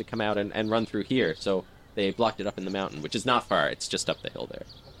and used to come out and run through here. So they blocked it up in the mountain, which is not far. It's just up the hill there.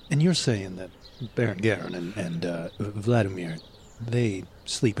 And you're saying that Baron Garin and Vladimir, they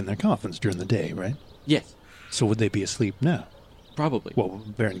sleep in their coffins during the day, right? Yes, So would they be asleep now? probably. Well,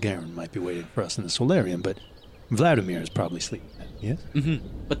 Baron Garin might be waiting for us in the solarium, but Vladimir is probably sleeping now, yes? Mm-hmm.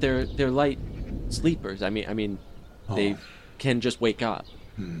 But they're light sleepers. I mean, they can just wake up.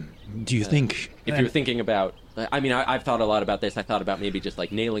 Do you think... If you're thinking about, I mean, I've thought a lot about this. I thought about maybe just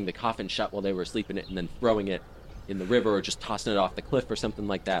like nailing the coffin shut while they were asleep in it, and then throwing it in the river, or just tossing it off the cliff or something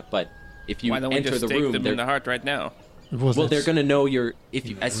like that. But if you Why don't we enter just the stake room, them they're, in the heart right now? Well, they're going to know you're.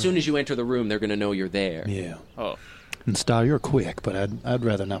 As soon as you enter the room, they're going to know you're there. Yeah. Oh. And Star, you're quick, but I'd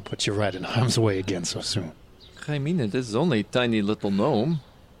rather not put you right in harm's way again so soon. I mean, it is only a tiny little gnome.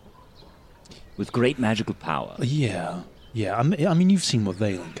 With great magical power. Yeah. Yeah, I mean, you've seen what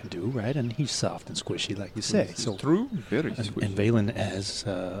Valen can do, right? And he's soft and squishy, like you say. So True, very And sweet. Valen has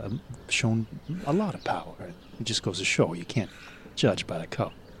shown a lot of power. It just goes to show you can't judge by the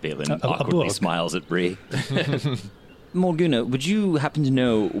cup. Balin A awkwardly book. smiles at Bree. Morgana, would you happen to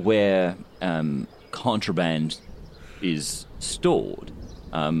know where contraband is stored?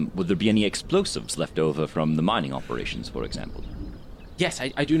 Would there be any explosives left over from the mining operations, for example? Yes,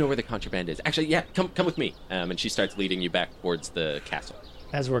 I do know where the contraband is. Actually, yeah, come with me. And she starts leading you back towards the castle.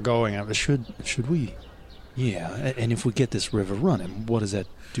 As we're going, should we? Yeah, and if we get this river running, what does that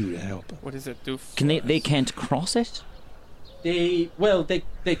do to help? What does it do for Can they us? can't cross it? They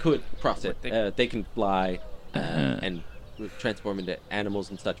could cross it. They can fly and transform into animals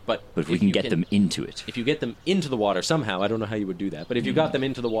and such. But But if we can you get them into it. if you get them into the water somehow, I don't know how you would do that. But if you got them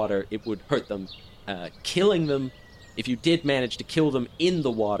into the water, it would hurt them. Killing them, if you did manage to kill them in the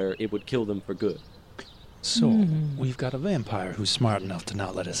water, it would kill them for good. So, we've got a vampire who's smart enough to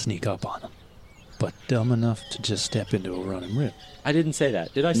not let us sneak up on him, but dumb enough to just step into a running river. I didn't say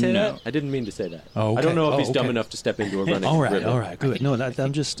that. Did I say No. that? I didn't mean to say that. Oh, okay. I don't know if he's dumb okay. enough to step into a running All right, river. good. No,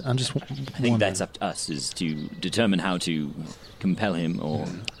 I'm just. I think that's up to us, is to determine how to compel him or...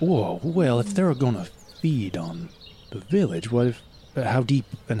 Whoa, well, if they're going to feed on the village, what if? How deep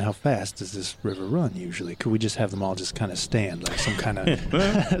and how fast does this river run usually? Could we just have them all just kind of stand like some kind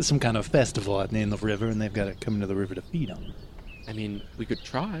of some kind of festival in the river, and they've got to come into the river to feed on them? I mean, we could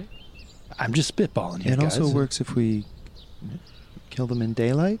try. I'm just spitballing here, It guys. also works if we kill them in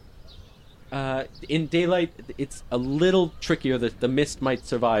daylight. In daylight, it's a little trickier. The mist might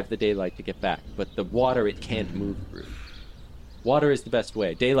survive the daylight to get back, but the water it can't move through. Water is the best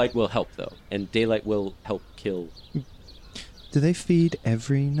way. Daylight will help, though, and daylight will help kill. Do they feed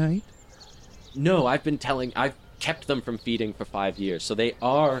every night? No, I've kept them from feeding for 5 years, so they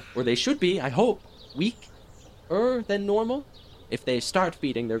are, or they should be, I hope, weaker than normal. If they start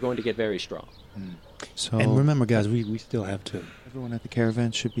feeding, they're going to get very strong. So And remember, guys, we still have to. everyone at the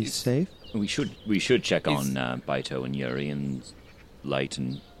caravan should be safe. We should check on Baito and Yuri and Light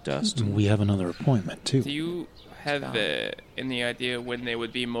and Dust. We have another appointment too. Do you have any idea when they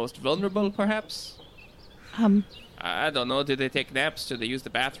would be most vulnerable, perhaps? I don't know. Did they take naps? Did they use the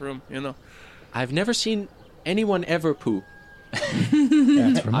bathroom? You know. I've never seen anyone ever poop. That's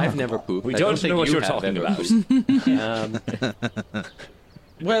I've remarkable. never pooped. We I don't think know what you you're have talking ever about. pooped.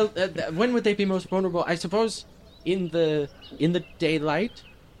 Well, when would they be most vulnerable? I suppose in the daylight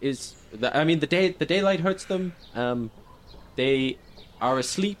is. The daylight hurts them. They are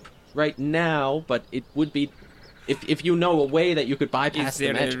asleep right now, but it would be if you know a way that you could bypass Is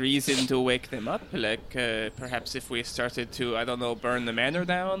there the a magic. reason to wake them up? Like, perhaps if we started to, I don't know, burn the manor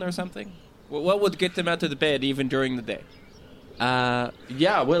down or something? What would get them out of the bed even during the day?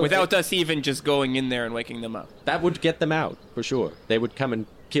 Yeah, well, Without us even just going in there and waking them up. that would get them out for sure. They would come and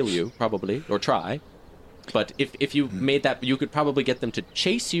kill you probably, or try. But if you made that, you could probably get them to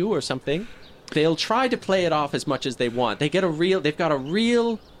chase you or something. They'll try to play it off as much as they want. They've got a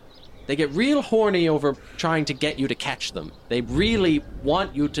real They get real horny over trying to get you to catch them. They really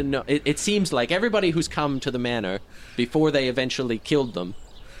want you to know. It seems like everybody who's come to the manor before they eventually killed them,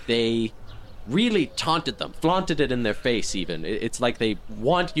 they really taunted them, flaunted it in their face even. It's like they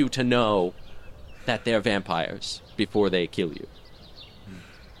want you to know that they're vampires before they kill you.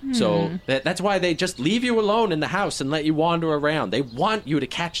 So that's why they just leave you alone in the house and let you wander around. They want you to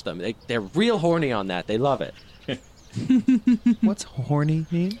catch them. They're real horny on that. They love it. What's horny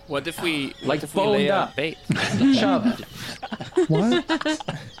mean? What if we Like lay boned out up. bait? Shoved. What?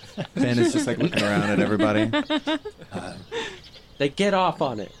 Ben is just like looking around at everybody. They get off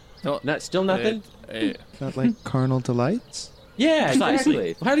on it. No, Still nothing? Not like carnal delights? Yeah,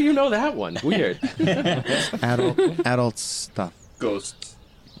 exactly. How do you know that one? Weird. Adult stuff. Ghosts.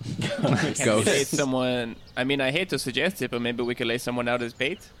 Can we lay someone? I mean, I hate to suggest it, but maybe we could lay someone out as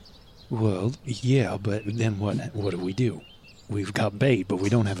bait. Well, yeah, but then what do we do? We've got bait, but we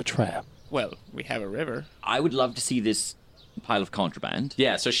don't have a trap. Well, we have a river. I would love to see this pile of contraband.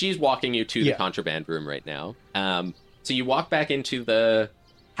 Yeah, so she's walking you to the contraband room right now. So you walk back into the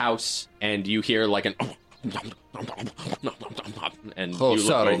house, and you hear like an... and you look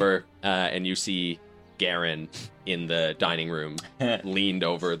over, and you see Garen in the dining room, leaned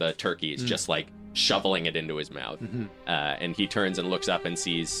over the turkeys, just like shoveling it into his mouth. And he turns and looks up and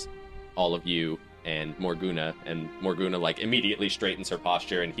sees all of you and Morguna like immediately straightens her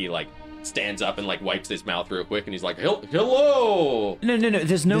posture, and he like stands up and like wipes his mouth real quick, and he's like, hello. No.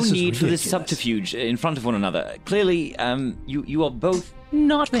 There's no need for this subterfuge in front of one another. Clearly, you are both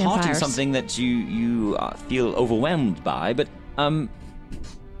Not caught in vampires. something that you feel overwhelmed by. But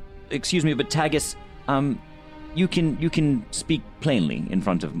excuse me, but Tagus, you can speak plainly in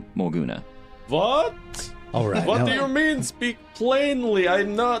front of Morguna. What? All right. What now- do you mean? Speak plainly.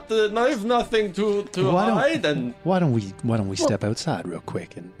 I'm not. I have nothing to hide. And Why don't we step outside real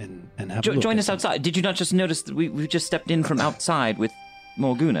quick and have a look Join at us outside. Did you not just notice that we just stepped in from outside with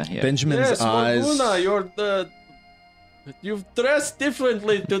Morguna here? Benjamin's eyes. Morguna, you've dressed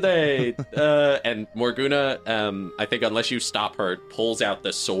differently today. And Morguna, I think unless you stop her, pulls out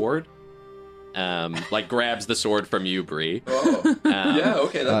the sword. Like grabs the sword from you, Bree. Oh. Yeah,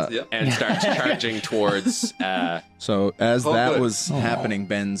 okay, that's and starts charging towards. So as that good. was happening,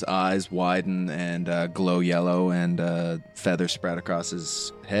 Ben's eyes widen and glow yellow, and feathers spread across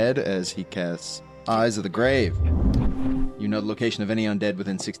his head as he casts Eyes of the Grave. You know the location of any undead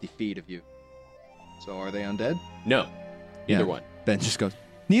within 60 feet of you. So are they undead? No, either Yeah. one. Ben just goes,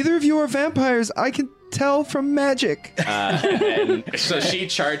 neither of you are vampires. I can tell from magic. And so she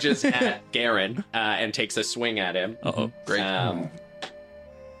charges at Garen and takes a swing at him. Uh-oh. Great.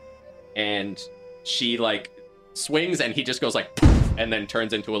 And she like swings, and he just goes like, and then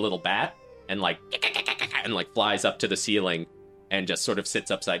turns into a little bat and like flies up to the ceiling and just sort of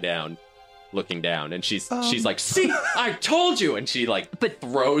sits upside down, looking down. And she's like, "See, I told you!" And she like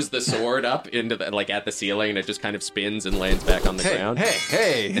throws the sword up into the like at the ceiling, and it just kind of spins and lands back on the ground.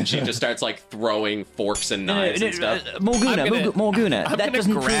 Hey. And she just starts like throwing forks and knives and stuff. Morguna, I'm that gonna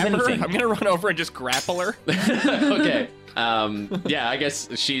doesn't prove grab her. anything. I'm gonna run over and just grapple her. Okay. Yeah, I guess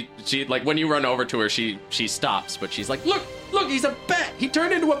she like when you run over to her, she stops, but she's like, look, he's a bat. He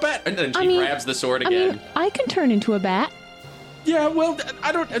turned into a bat, and then she grabs the sword again. I can turn into a bat. yeah, well,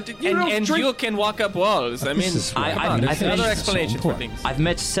 I don't. And you can walk up walls. I mean, This is come why on, I there's think another this is so explanation for important. things. I've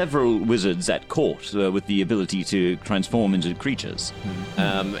met several wizards at court with the ability to transform into creatures.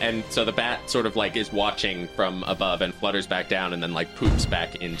 And so the bat sort of like is watching from above and flutters back down and then like poops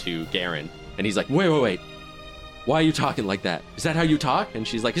back into Garen. And he's like, Wait. Why are you talking like that? Is that how you talk? And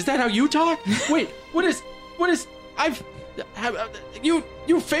she's like, is that how you talk? Wait, what is,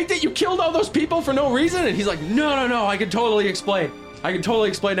 you faked it? You killed all those people for no reason? And he's like, no, I can totally explain. I can totally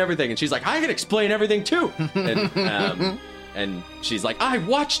explain everything. And she's like, I can explain everything too. And she's like, I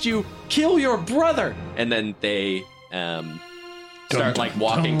watched you kill your brother. And then they start like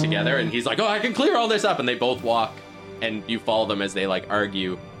walking together, and he's like, oh, I can clear all this up. And they both walk, and you follow them as they like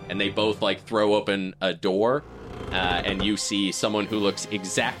argue, and they both like throw open a door. And you see someone who looks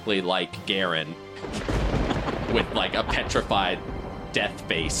exactly like Garen with like a petrified death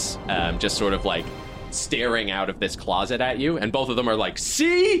face, just sort of like staring out of this closet at you. And both of them are like,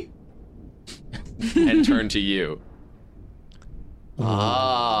 see? And turn to you.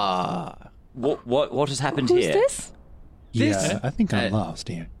 What has happened Who's here? this? Yeah, I think I'm lost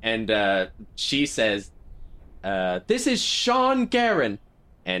here. And she says, this is Sean Garen.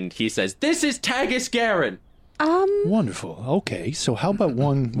 And he says, this is Tagus Garen. Wonderful. Okay, so how about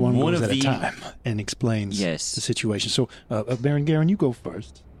one goes of at a the- time and explains the situation. So, Baron Garen, you go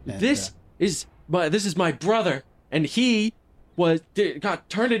first. And, This is my brother, and he got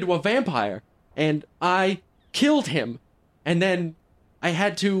turned into a vampire, and I killed him, and then I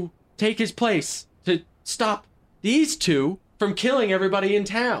had to take his place to stop these two from killing everybody in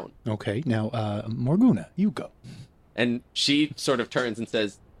town. Okay, now, Morguna, you go. And she sort of turns and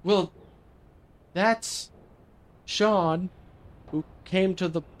says, Well, that's Sean, who came to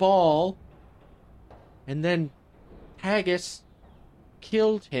the ball, and then Haggis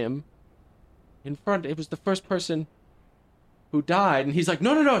killed him in front. It was the first person who died, and he's like,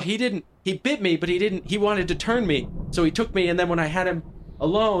 no, he didn't. He bit me, but he didn't. He wanted to turn me, so he took me, and then when I had him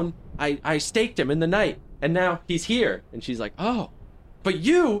alone, I staked him in the night, and now he's here. And she's like, oh, but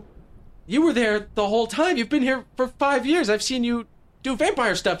you were there the whole time. You've been here for 5 years. I've seen you do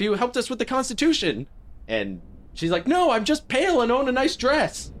vampire stuff. You helped us with the Constitution. And she's like, no, I'm just pale and own a nice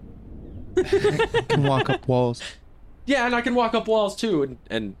dress. Can walk up walls. Yeah, and I can walk up walls too.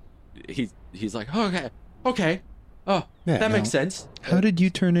 And he's like, okay. Oh, Yeah, that now- makes sense. How did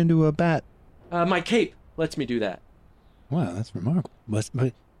you turn into a bat? My cape lets me do that. Wow, that's remarkable. But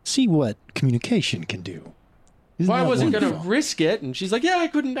see what communication can do. Isn't Well, I that wasn't going to wonderful? risk it. And she's like, yeah, I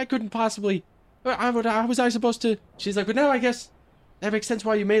couldn't possibly. How was I supposed to? She's like, but now I guess that makes sense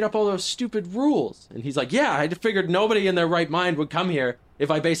why you made up all those stupid rules. And he's like, yeah, I figured nobody in their right mind would come here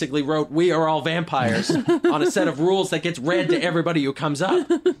if I basically wrote, we are all vampires on a set of rules that gets read to everybody who comes up.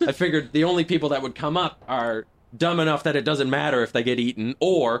 I figured the only people that would come up are dumb enough that it doesn't matter if they get eaten,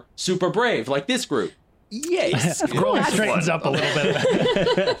 or super brave, like this group. Yes, Rowan straightens up a little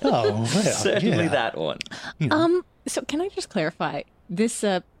bit. Oh, well, certainly yeah. that one. So can I just clarify this?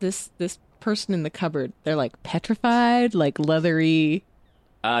 This person in the cupboard, they're like petrified, like leathery.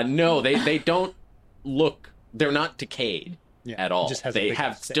 no, they don't look. They're not decayed at all. just has a They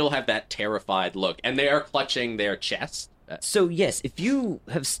big still have that terrified look, and they are clutching their chest. So, yes, if you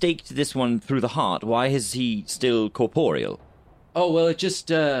have staked this one through the heart, why is he still corporeal? Oh, well, it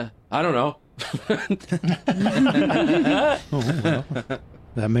just, I don't know.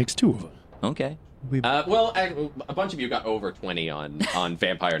 That makes two of us. Okay. Well, a bunch of you got over 20 on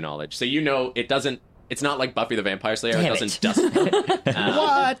vampire knowledge, so you know it doesn't. It's not like Buffy the Vampire Slayer. Damn it doesn't it. dust.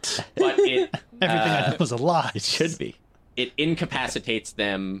 What? But it Everything I thought was a lie. It should be. it incapacitates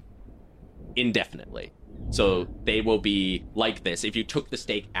them indefinitely. So they will be like this. If you took the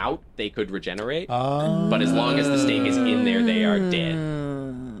stake out, they could regenerate. But as long as the stake is in there, they are dead.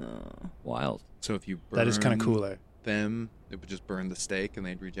 Wild. So if you burn That is kind of cooler. them, it would just burn the stake and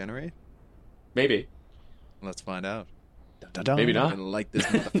they'd regenerate? Maybe. Let's find out. Da-da-da. Maybe I'm not. gonna light this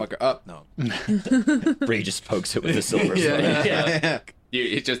motherfucker up. No. Bray just pokes it with the silver Yeah. flame.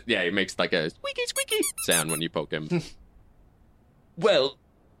 Yeah. It makes like a squeaky sound when you poke him. Well,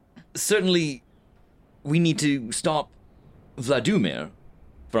 certainly we need to stop Vladimir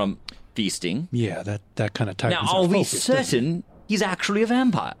from feasting. Yeah, that kind of tightens Now, our are we focus, doesn't it? certain he's actually a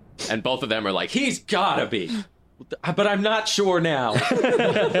vampire? And both of them are like, He's gotta be. But I'm not sure now.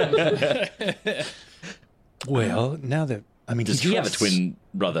 Well, now that Does he have a twin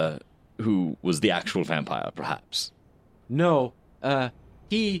brother who was the actual vampire, perhaps? No,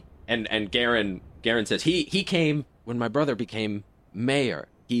 he and Garen says he came when my brother became mayor.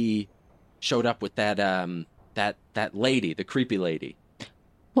 He showed up with that lady, the creepy lady.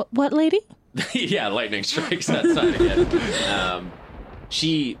 What lady? yeah, lightning strikes that side again.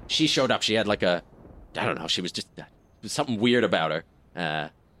 She showed up. She had like I don't know. She was just something weird about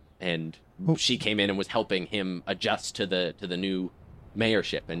her. And she came in and was helping him adjust to the new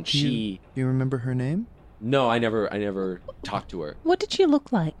mayorship. And Do you remember her name? no, I never talked to her. What did she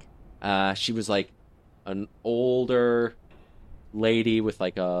look like? She was like an older lady with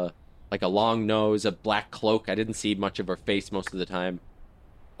like a long nose, a black cloak. I didn't see much of her face most of the time.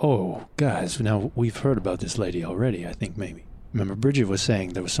 Oh, guys, now we've heard about this lady already, I think maybe. Remember, Bridget was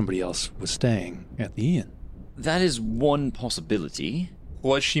saying there was somebody else was staying at the inn. That is one possibility.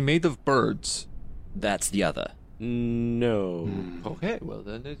 Was she made of birds? That's the other. No. Okay, well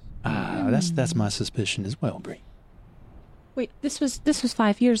then it... That's my suspicion as well, Bree. Wait, this was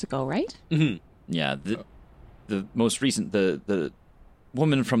 5 years ago, right? Mm-hmm. Yeah, the most recent, the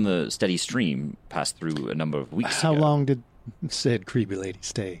woman from the steady stream passed through a number of weeks How ago. long did said creepy lady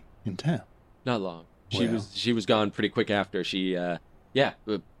stay in town? Not long. Well. She was gone pretty quick after. He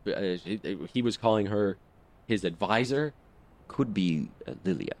was calling her his advisor. Could be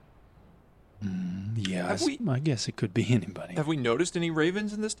Lilia. Yeah, Have I guess it could be anybody. Have we noticed any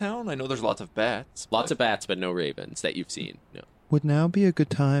ravens in this town? I know there's lots of bats. Lots of bats, but no ravens that you've seen. No. Would now be a good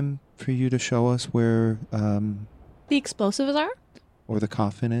time for you to show us where, The explosives are? or the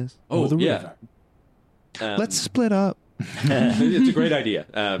coffin is? Oh, the yeah. river. Let's split up. It's a great idea.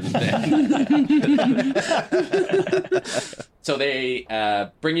 So they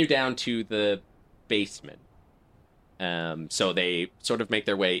bring you down to the basement. So they sort of make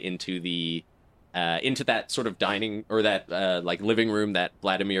their way into that sort of dining or that like living room that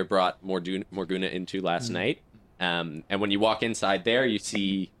Vladimir brought Morguna into last night. And when you walk inside there, you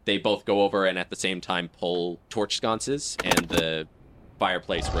see they both go over and at the same time pull torch sconces, and the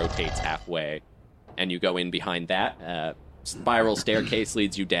fireplace rotates halfway, and you go in behind that. Spiral staircase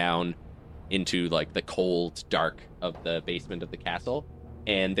leads you down into like the cold dark of the basement of the castle,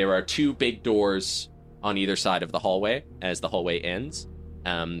 and there are two big doors on either side of the hallway as the hallway ends.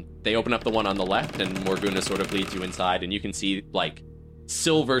 They open up the one on the left, and Morguna sort of leads you inside, and you can see like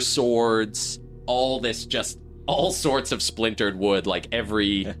silver swords, all sorts of splintered wood, like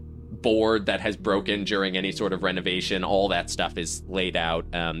every board that has broken during any sort of renovation, all that stuff is laid out.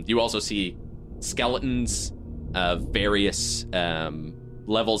 You also see skeletons of various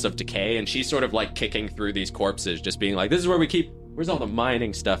levels of decay, and she's sort of like kicking through these corpses, just being like, this is where we keep, where's all the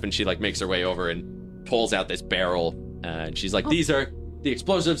mining stuff? And she like makes her way over and pulls out this barrel, and she's like, these are the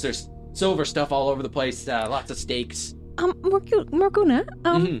explosives, there's silver stuff all over the place, lots of stakes. Morguna,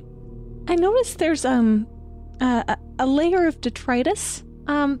 I noticed there's a layer of detritus.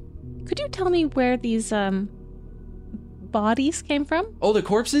 Could you tell me where these bodies came from? Oh, the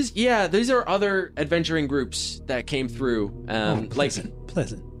corpses? Yeah, these are other adventuring groups that came through. Pleasant.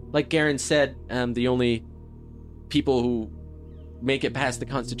 Like Garen said, the only people who make it past the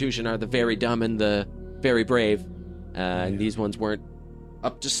Constitution are the very dumb and the very brave. And these ones weren't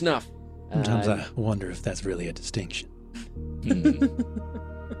up to snuff. Sometimes I wonder if that's really a distinction.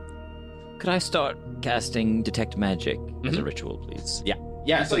 Could I start casting Detect Magic as a ritual, please?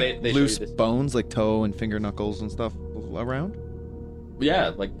 Yeah, so like they loose show you this. bones, like toe and finger knuckles and stuff around. Yeah,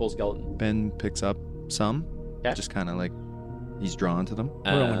 like full skeleton. Ben picks up some, Yeah. just kind of like he's drawn to them.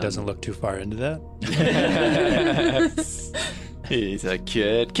 Rowan doesn't look too far into that. He's a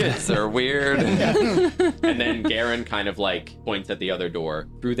kid. Kids are weird. And then Garen kind of like points at the other door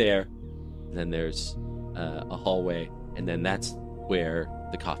through there. And then there's a hallway, and then that's where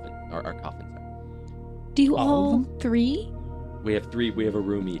the coffin, our coffins are. Do you All of all three? We have three. We have a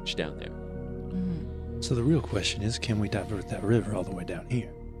room each down there. So the real question is, can we divert that river all the way down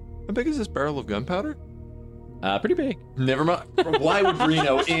here? How big is this barrel of gunpowder? Pretty big. Never mind. Why would Bree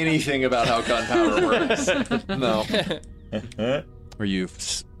know anything about how gunpowder works? No. Are you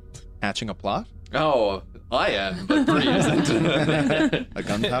hatching a plot? Oh, I am, but Bree isn't. A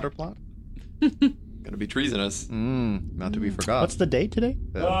gunpowder plot? Gonna be treasonous. Not to be forgot. What's the date today?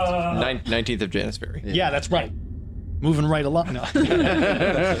 19th of January. Yeah, that's right. Moving right along. No.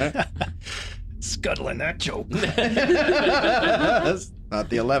 Scuttling that joke. Not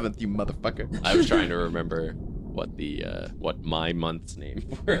the 11th, you motherfucker. I was trying to remember what the what my month's name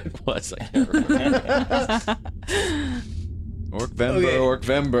for it was. I can't remember.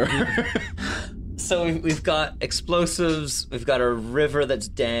 Orcvember. So we've got explosives, we've got a river that's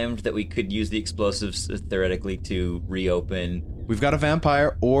dammed that we could use the explosives theoretically to reopen. We've got a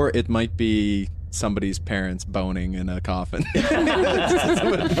vampire, or it might be somebody's parents boning in a coffin.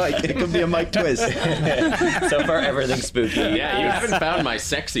 It could be a Mike twist. So far, everything's spooky. Yeah, you haven't found my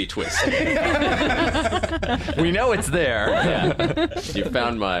sexy twist. We know it's there. Yeah. You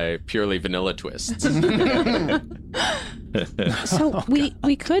found my purely vanilla twists. So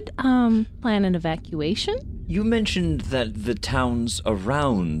we could plan an evacuation. You mentioned that the towns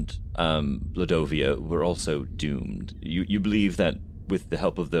around Blodovia were also doomed. You believe that with the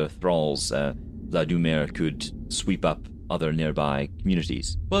help of the thralls, Vladimir could sweep up other nearby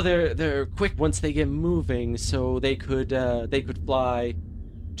communities. Well, they're quick once they get moving, so they could fly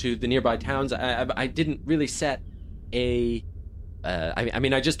to the nearby towns. I didn't really set a. I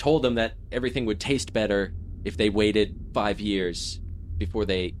mean, I just told them that everything would taste better if they waited 5 years before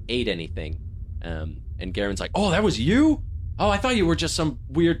they ate anything. And Garen's like, "Oh, that was you? Oh, I thought you were just some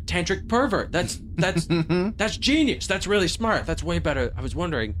weird tantric pervert. That's that's genius. That's really smart. That's way better. I was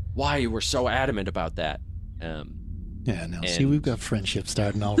wondering why you were so adamant about that." Yeah, now see, we've got friendship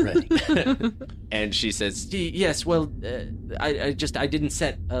starting already. And she says, "Yes, well, I didn't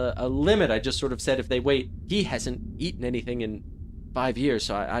set a limit. I just sort of said if they wait, he hasn't eaten anything in 5 years,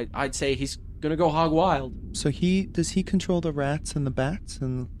 so I'd say he's gonna go hog wild." So does he control the rats and the bats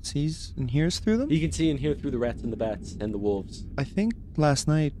and sees and hears through them? He can see and hear through the rats and the bats and the wolves. I think last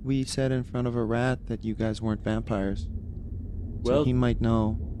night we said in front of a rat that you guys weren't vampires. So Well, he might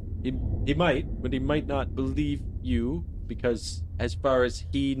know. He might, but he might not believe you, because as far as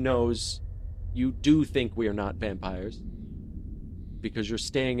he knows, you do think we are not vampires. Because you're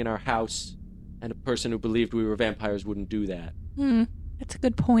staying in our house And a person who believed we were vampires wouldn't do that. That's a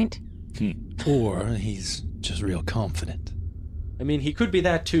good point. Or he's just real confident. I mean, he could be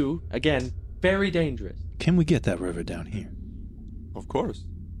that too. Again, very dangerous. Can we get that river down here? Of course.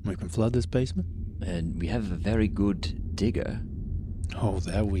 We can flood this basement? And we have a very good digger. Oh,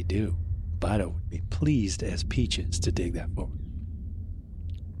 that we do. Bido would be pleased as peaches to dig that forward.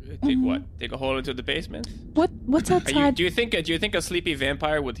 Dig what? Dig a hole into the basement? What's outside? Do you think a sleepy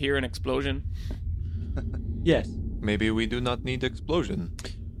vampire would hear an explosion? Yes. Maybe we do not need explosion.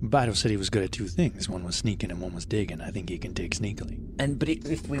 Bido said he was good at two things. One was sneaking and one was digging. I think he can dig sneakily. But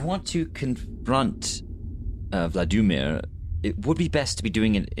if we want to confront Vladimir, it would be best to be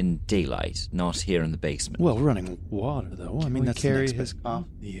doing it in daylight, not here in the basement. Well, running water, though. I mean, that's carry the next his cough?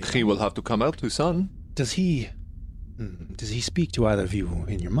 Yeah. He will have to come out to sun. Does he speak to either of you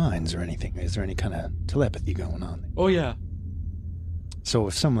in your minds or anything? Is there any kind of telepathy going on there? Oh, yeah. So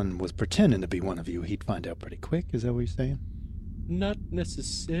if someone was pretending to be one of you, he'd find out pretty quick? Is that what you're saying? Not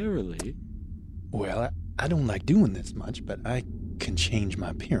necessarily. Well, I don't like doing this much, but I can change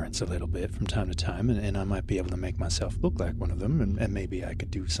my appearance a little bit from time to time, and I might be able to make myself look like one of them, and maybe I could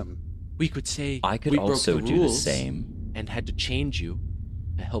do some... We could say I could we also broke the do the rules same. and had to change you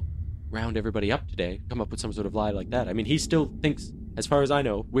to help round everybody up today, come up with some sort of lie like that. I mean, he still thinks, as far as I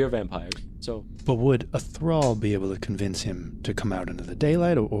know, we're vampires, so... But would a thrall be able to convince him to come out into the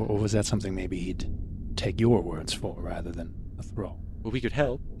daylight, or was that something maybe he'd take your words for rather than a thrall? Well, we could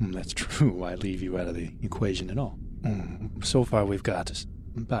help. That's true. Why leave you out of the equation at all? So far, we've got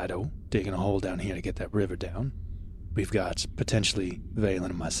Bido digging a hole down here to get that river down. We've got potentially Valen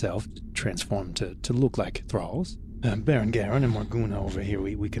and myself transformed to look like thralls. Baron Garen and Morguna over here,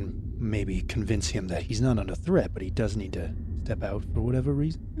 we can maybe convince him that he's not under threat, but he does need to step out for whatever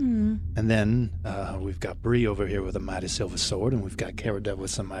reason. And then we've got Bree over here with a mighty silver sword, and we've got Karadov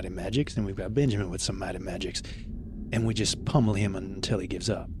with some mighty magics, and we've got Benjamin with some mighty magics. And we just pummel him until he gives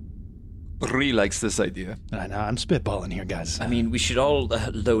up. Bree likes this idea. I know, I'm spitballing here, guys. I mean, we should all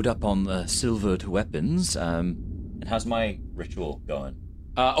load up on the silvered weapons. And how's my ritual going?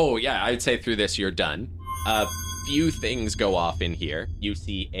 Yeah, I'd say through this you're done. Few things go off in here. You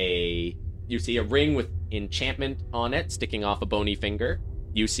see a ring with enchantment on it sticking off a bony finger.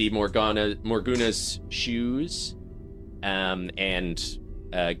 You see Morguna's shoes, and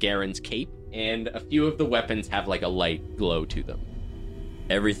Garen's cape. And a few of the weapons have like a light glow to them.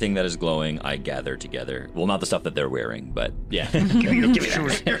 Everything that is glowing, I gather together. Well, not the stuff that they're wearing, but yeah. give me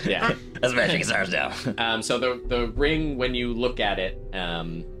that. Yeah. That's magic as ours now. So the ring, when you look at it,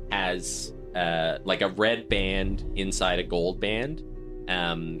 has like a red band inside a gold band,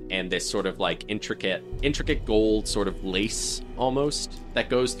 and this sort of like intricate gold sort of lace almost that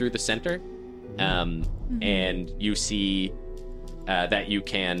goes through the center. And you see that you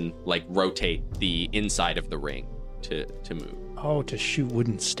can like rotate the inside of the ring to move. Oh, to shoot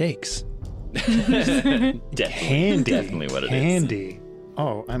wooden stakes. Definitely what it is. Handy.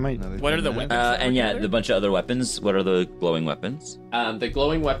 Oh, I might. What are the weapons? And yeah, the bunch of other weapons. What are the glowing weapons? The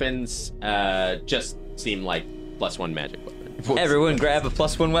glowing weapons just seem like +1 magic weapon. Everyone grab a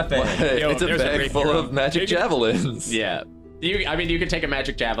 +1 weapon. Yo, it's a bag full of magic javelins. Yeah. You could take a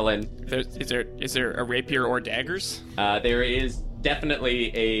magic javelin. Is there a rapier or daggers? There is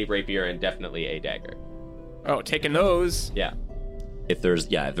definitely a rapier and definitely a dagger. Oh, taking those. Yeah. If there's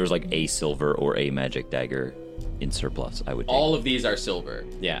like a silver or a magic dagger in surplus, I would take. All of these are silver.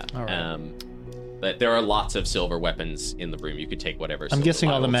 Yeah. All right. But there are lots of silver weapons in the room. You could take whatever. I'm guessing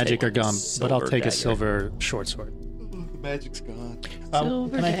all the will magic take are gone, but I'll silver take a dagger. silver short sword. The magic's gone.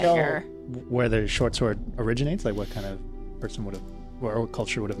 Silver can I dagger. tell where the short sword originates? Like what kind of person would have, or what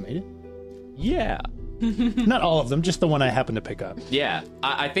culture would have made it? Yeah. Not all of them, just the one I happened to pick up. Yeah.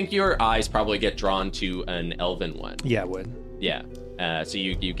 I think your eyes probably get drawn to an elven one. Yeah, it would. Yeah. So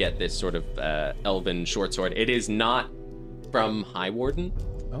you get this sort of elven short sword. It is not from Highwarden.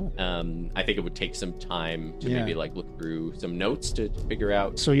 Oh. I think it would take some time to Yeah. maybe like look through some notes to figure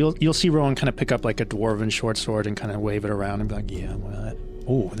out. So you'll see Rowan kind of pick up like a dwarven short sword and kind of wave it around and be like, yeah, well,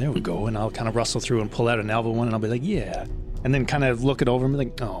 oh, there we go. And I'll kind of rustle through and pull out an elven one and I'll be like, yeah. And then kind of look it over and be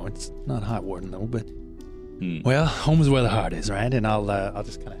like, oh, it's not Highwarden though, but well, home is where the heart is, right? And I'll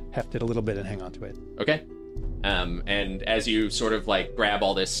just kind of heft it a little bit and hang on to it. Okay. And as you sort of like grab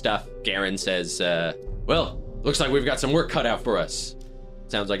all this stuff, Garen says, well, looks like we've got some work cut out for us.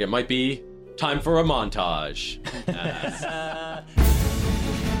 Sounds like it might be time for a montage.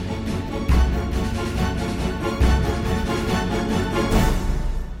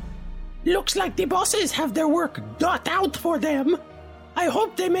 Looks like the bosses have their work cut out for them. I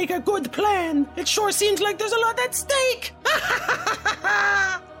hope they make a good plan. It sure seems like there's a lot at stake.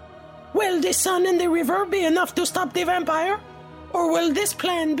 Will the sun and the river be enough to stop the vampire? Or will this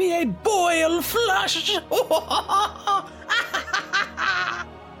plan be a boil flush?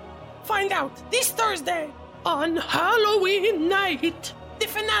 Find out this Thursday on Halloween night, the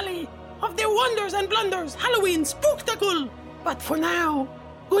finale of the Wonders and Blunders Halloween Spooktacle. But for now,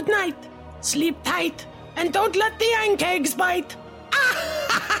 good night, sleep tight, and don't let the ant eggs bite.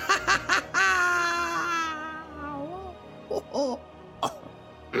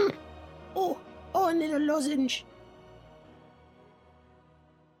 Oh, a little lozenge.